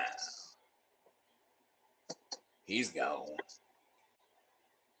now. He's gone.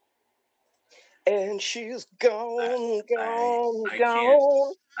 And she's gone.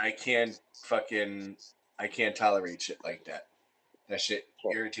 I can't tolerate shit like that. That shit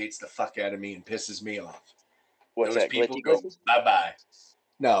irritates the fuck out of me and pisses me off. What's Those that, people glitchy go glitches? bye-bye.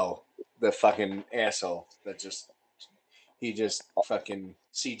 No, the fucking asshole that he just fucking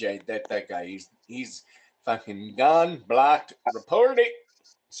CJ, that guy, he's fucking gone, blocked, reported it.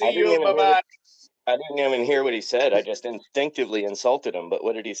 See you, bye-bye. I didn't even hear what he said. I just instinctively insulted him. But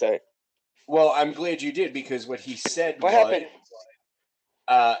what did he say? Well, I'm glad you did, because what he said What happened?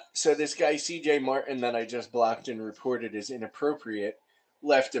 So this guy, CJ Martin, that I just blocked and reported as inappropriate,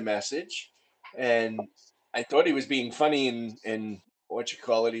 left a message, and I thought he was being funny and what you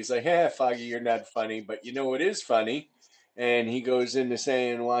call it. He's like, "Hey, Foggy, you're not funny, but you know what is funny?" And he goes into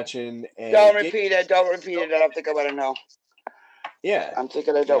saying, watching. Don't repeat it. I don't think I want to know. Yeah. I'm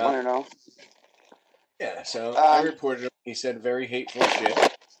thinking I don't want to know. Yeah, so I reported him. He said very hateful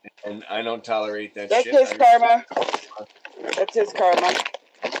shit, and I don't tolerate that shit. That's his karma. That's his karma.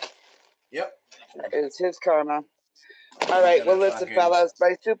 Yep. It's his karma. All right, well, listen, fellas,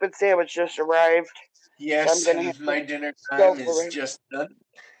 my stupid sandwich just arrived. Yes, so I'm gonna my dinner time is just done.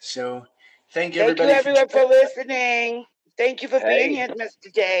 So, thank you, everybody. Thank you, everyone, for listening. Thank you for being here,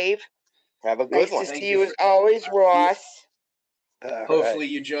 Mr. Dave. Have a good one. Nice to see you as always, Ross. Hopefully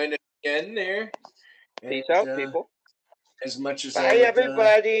you join us again there. Peace out, people. As much as Bye,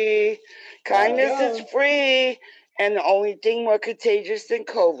 everybody. Kindness is free, and the only thing more contagious than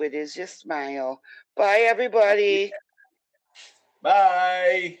COVID is your smile. Bye, everybody.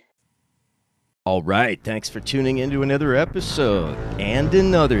 Bye. All right, thanks for tuning into another episode and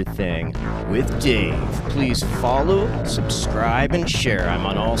Another Thing with Dave. Please follow, subscribe, and share. I'm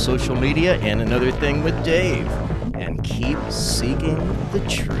on all social media and Another Thing with Dave. And keep seeking the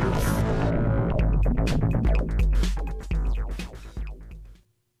truth.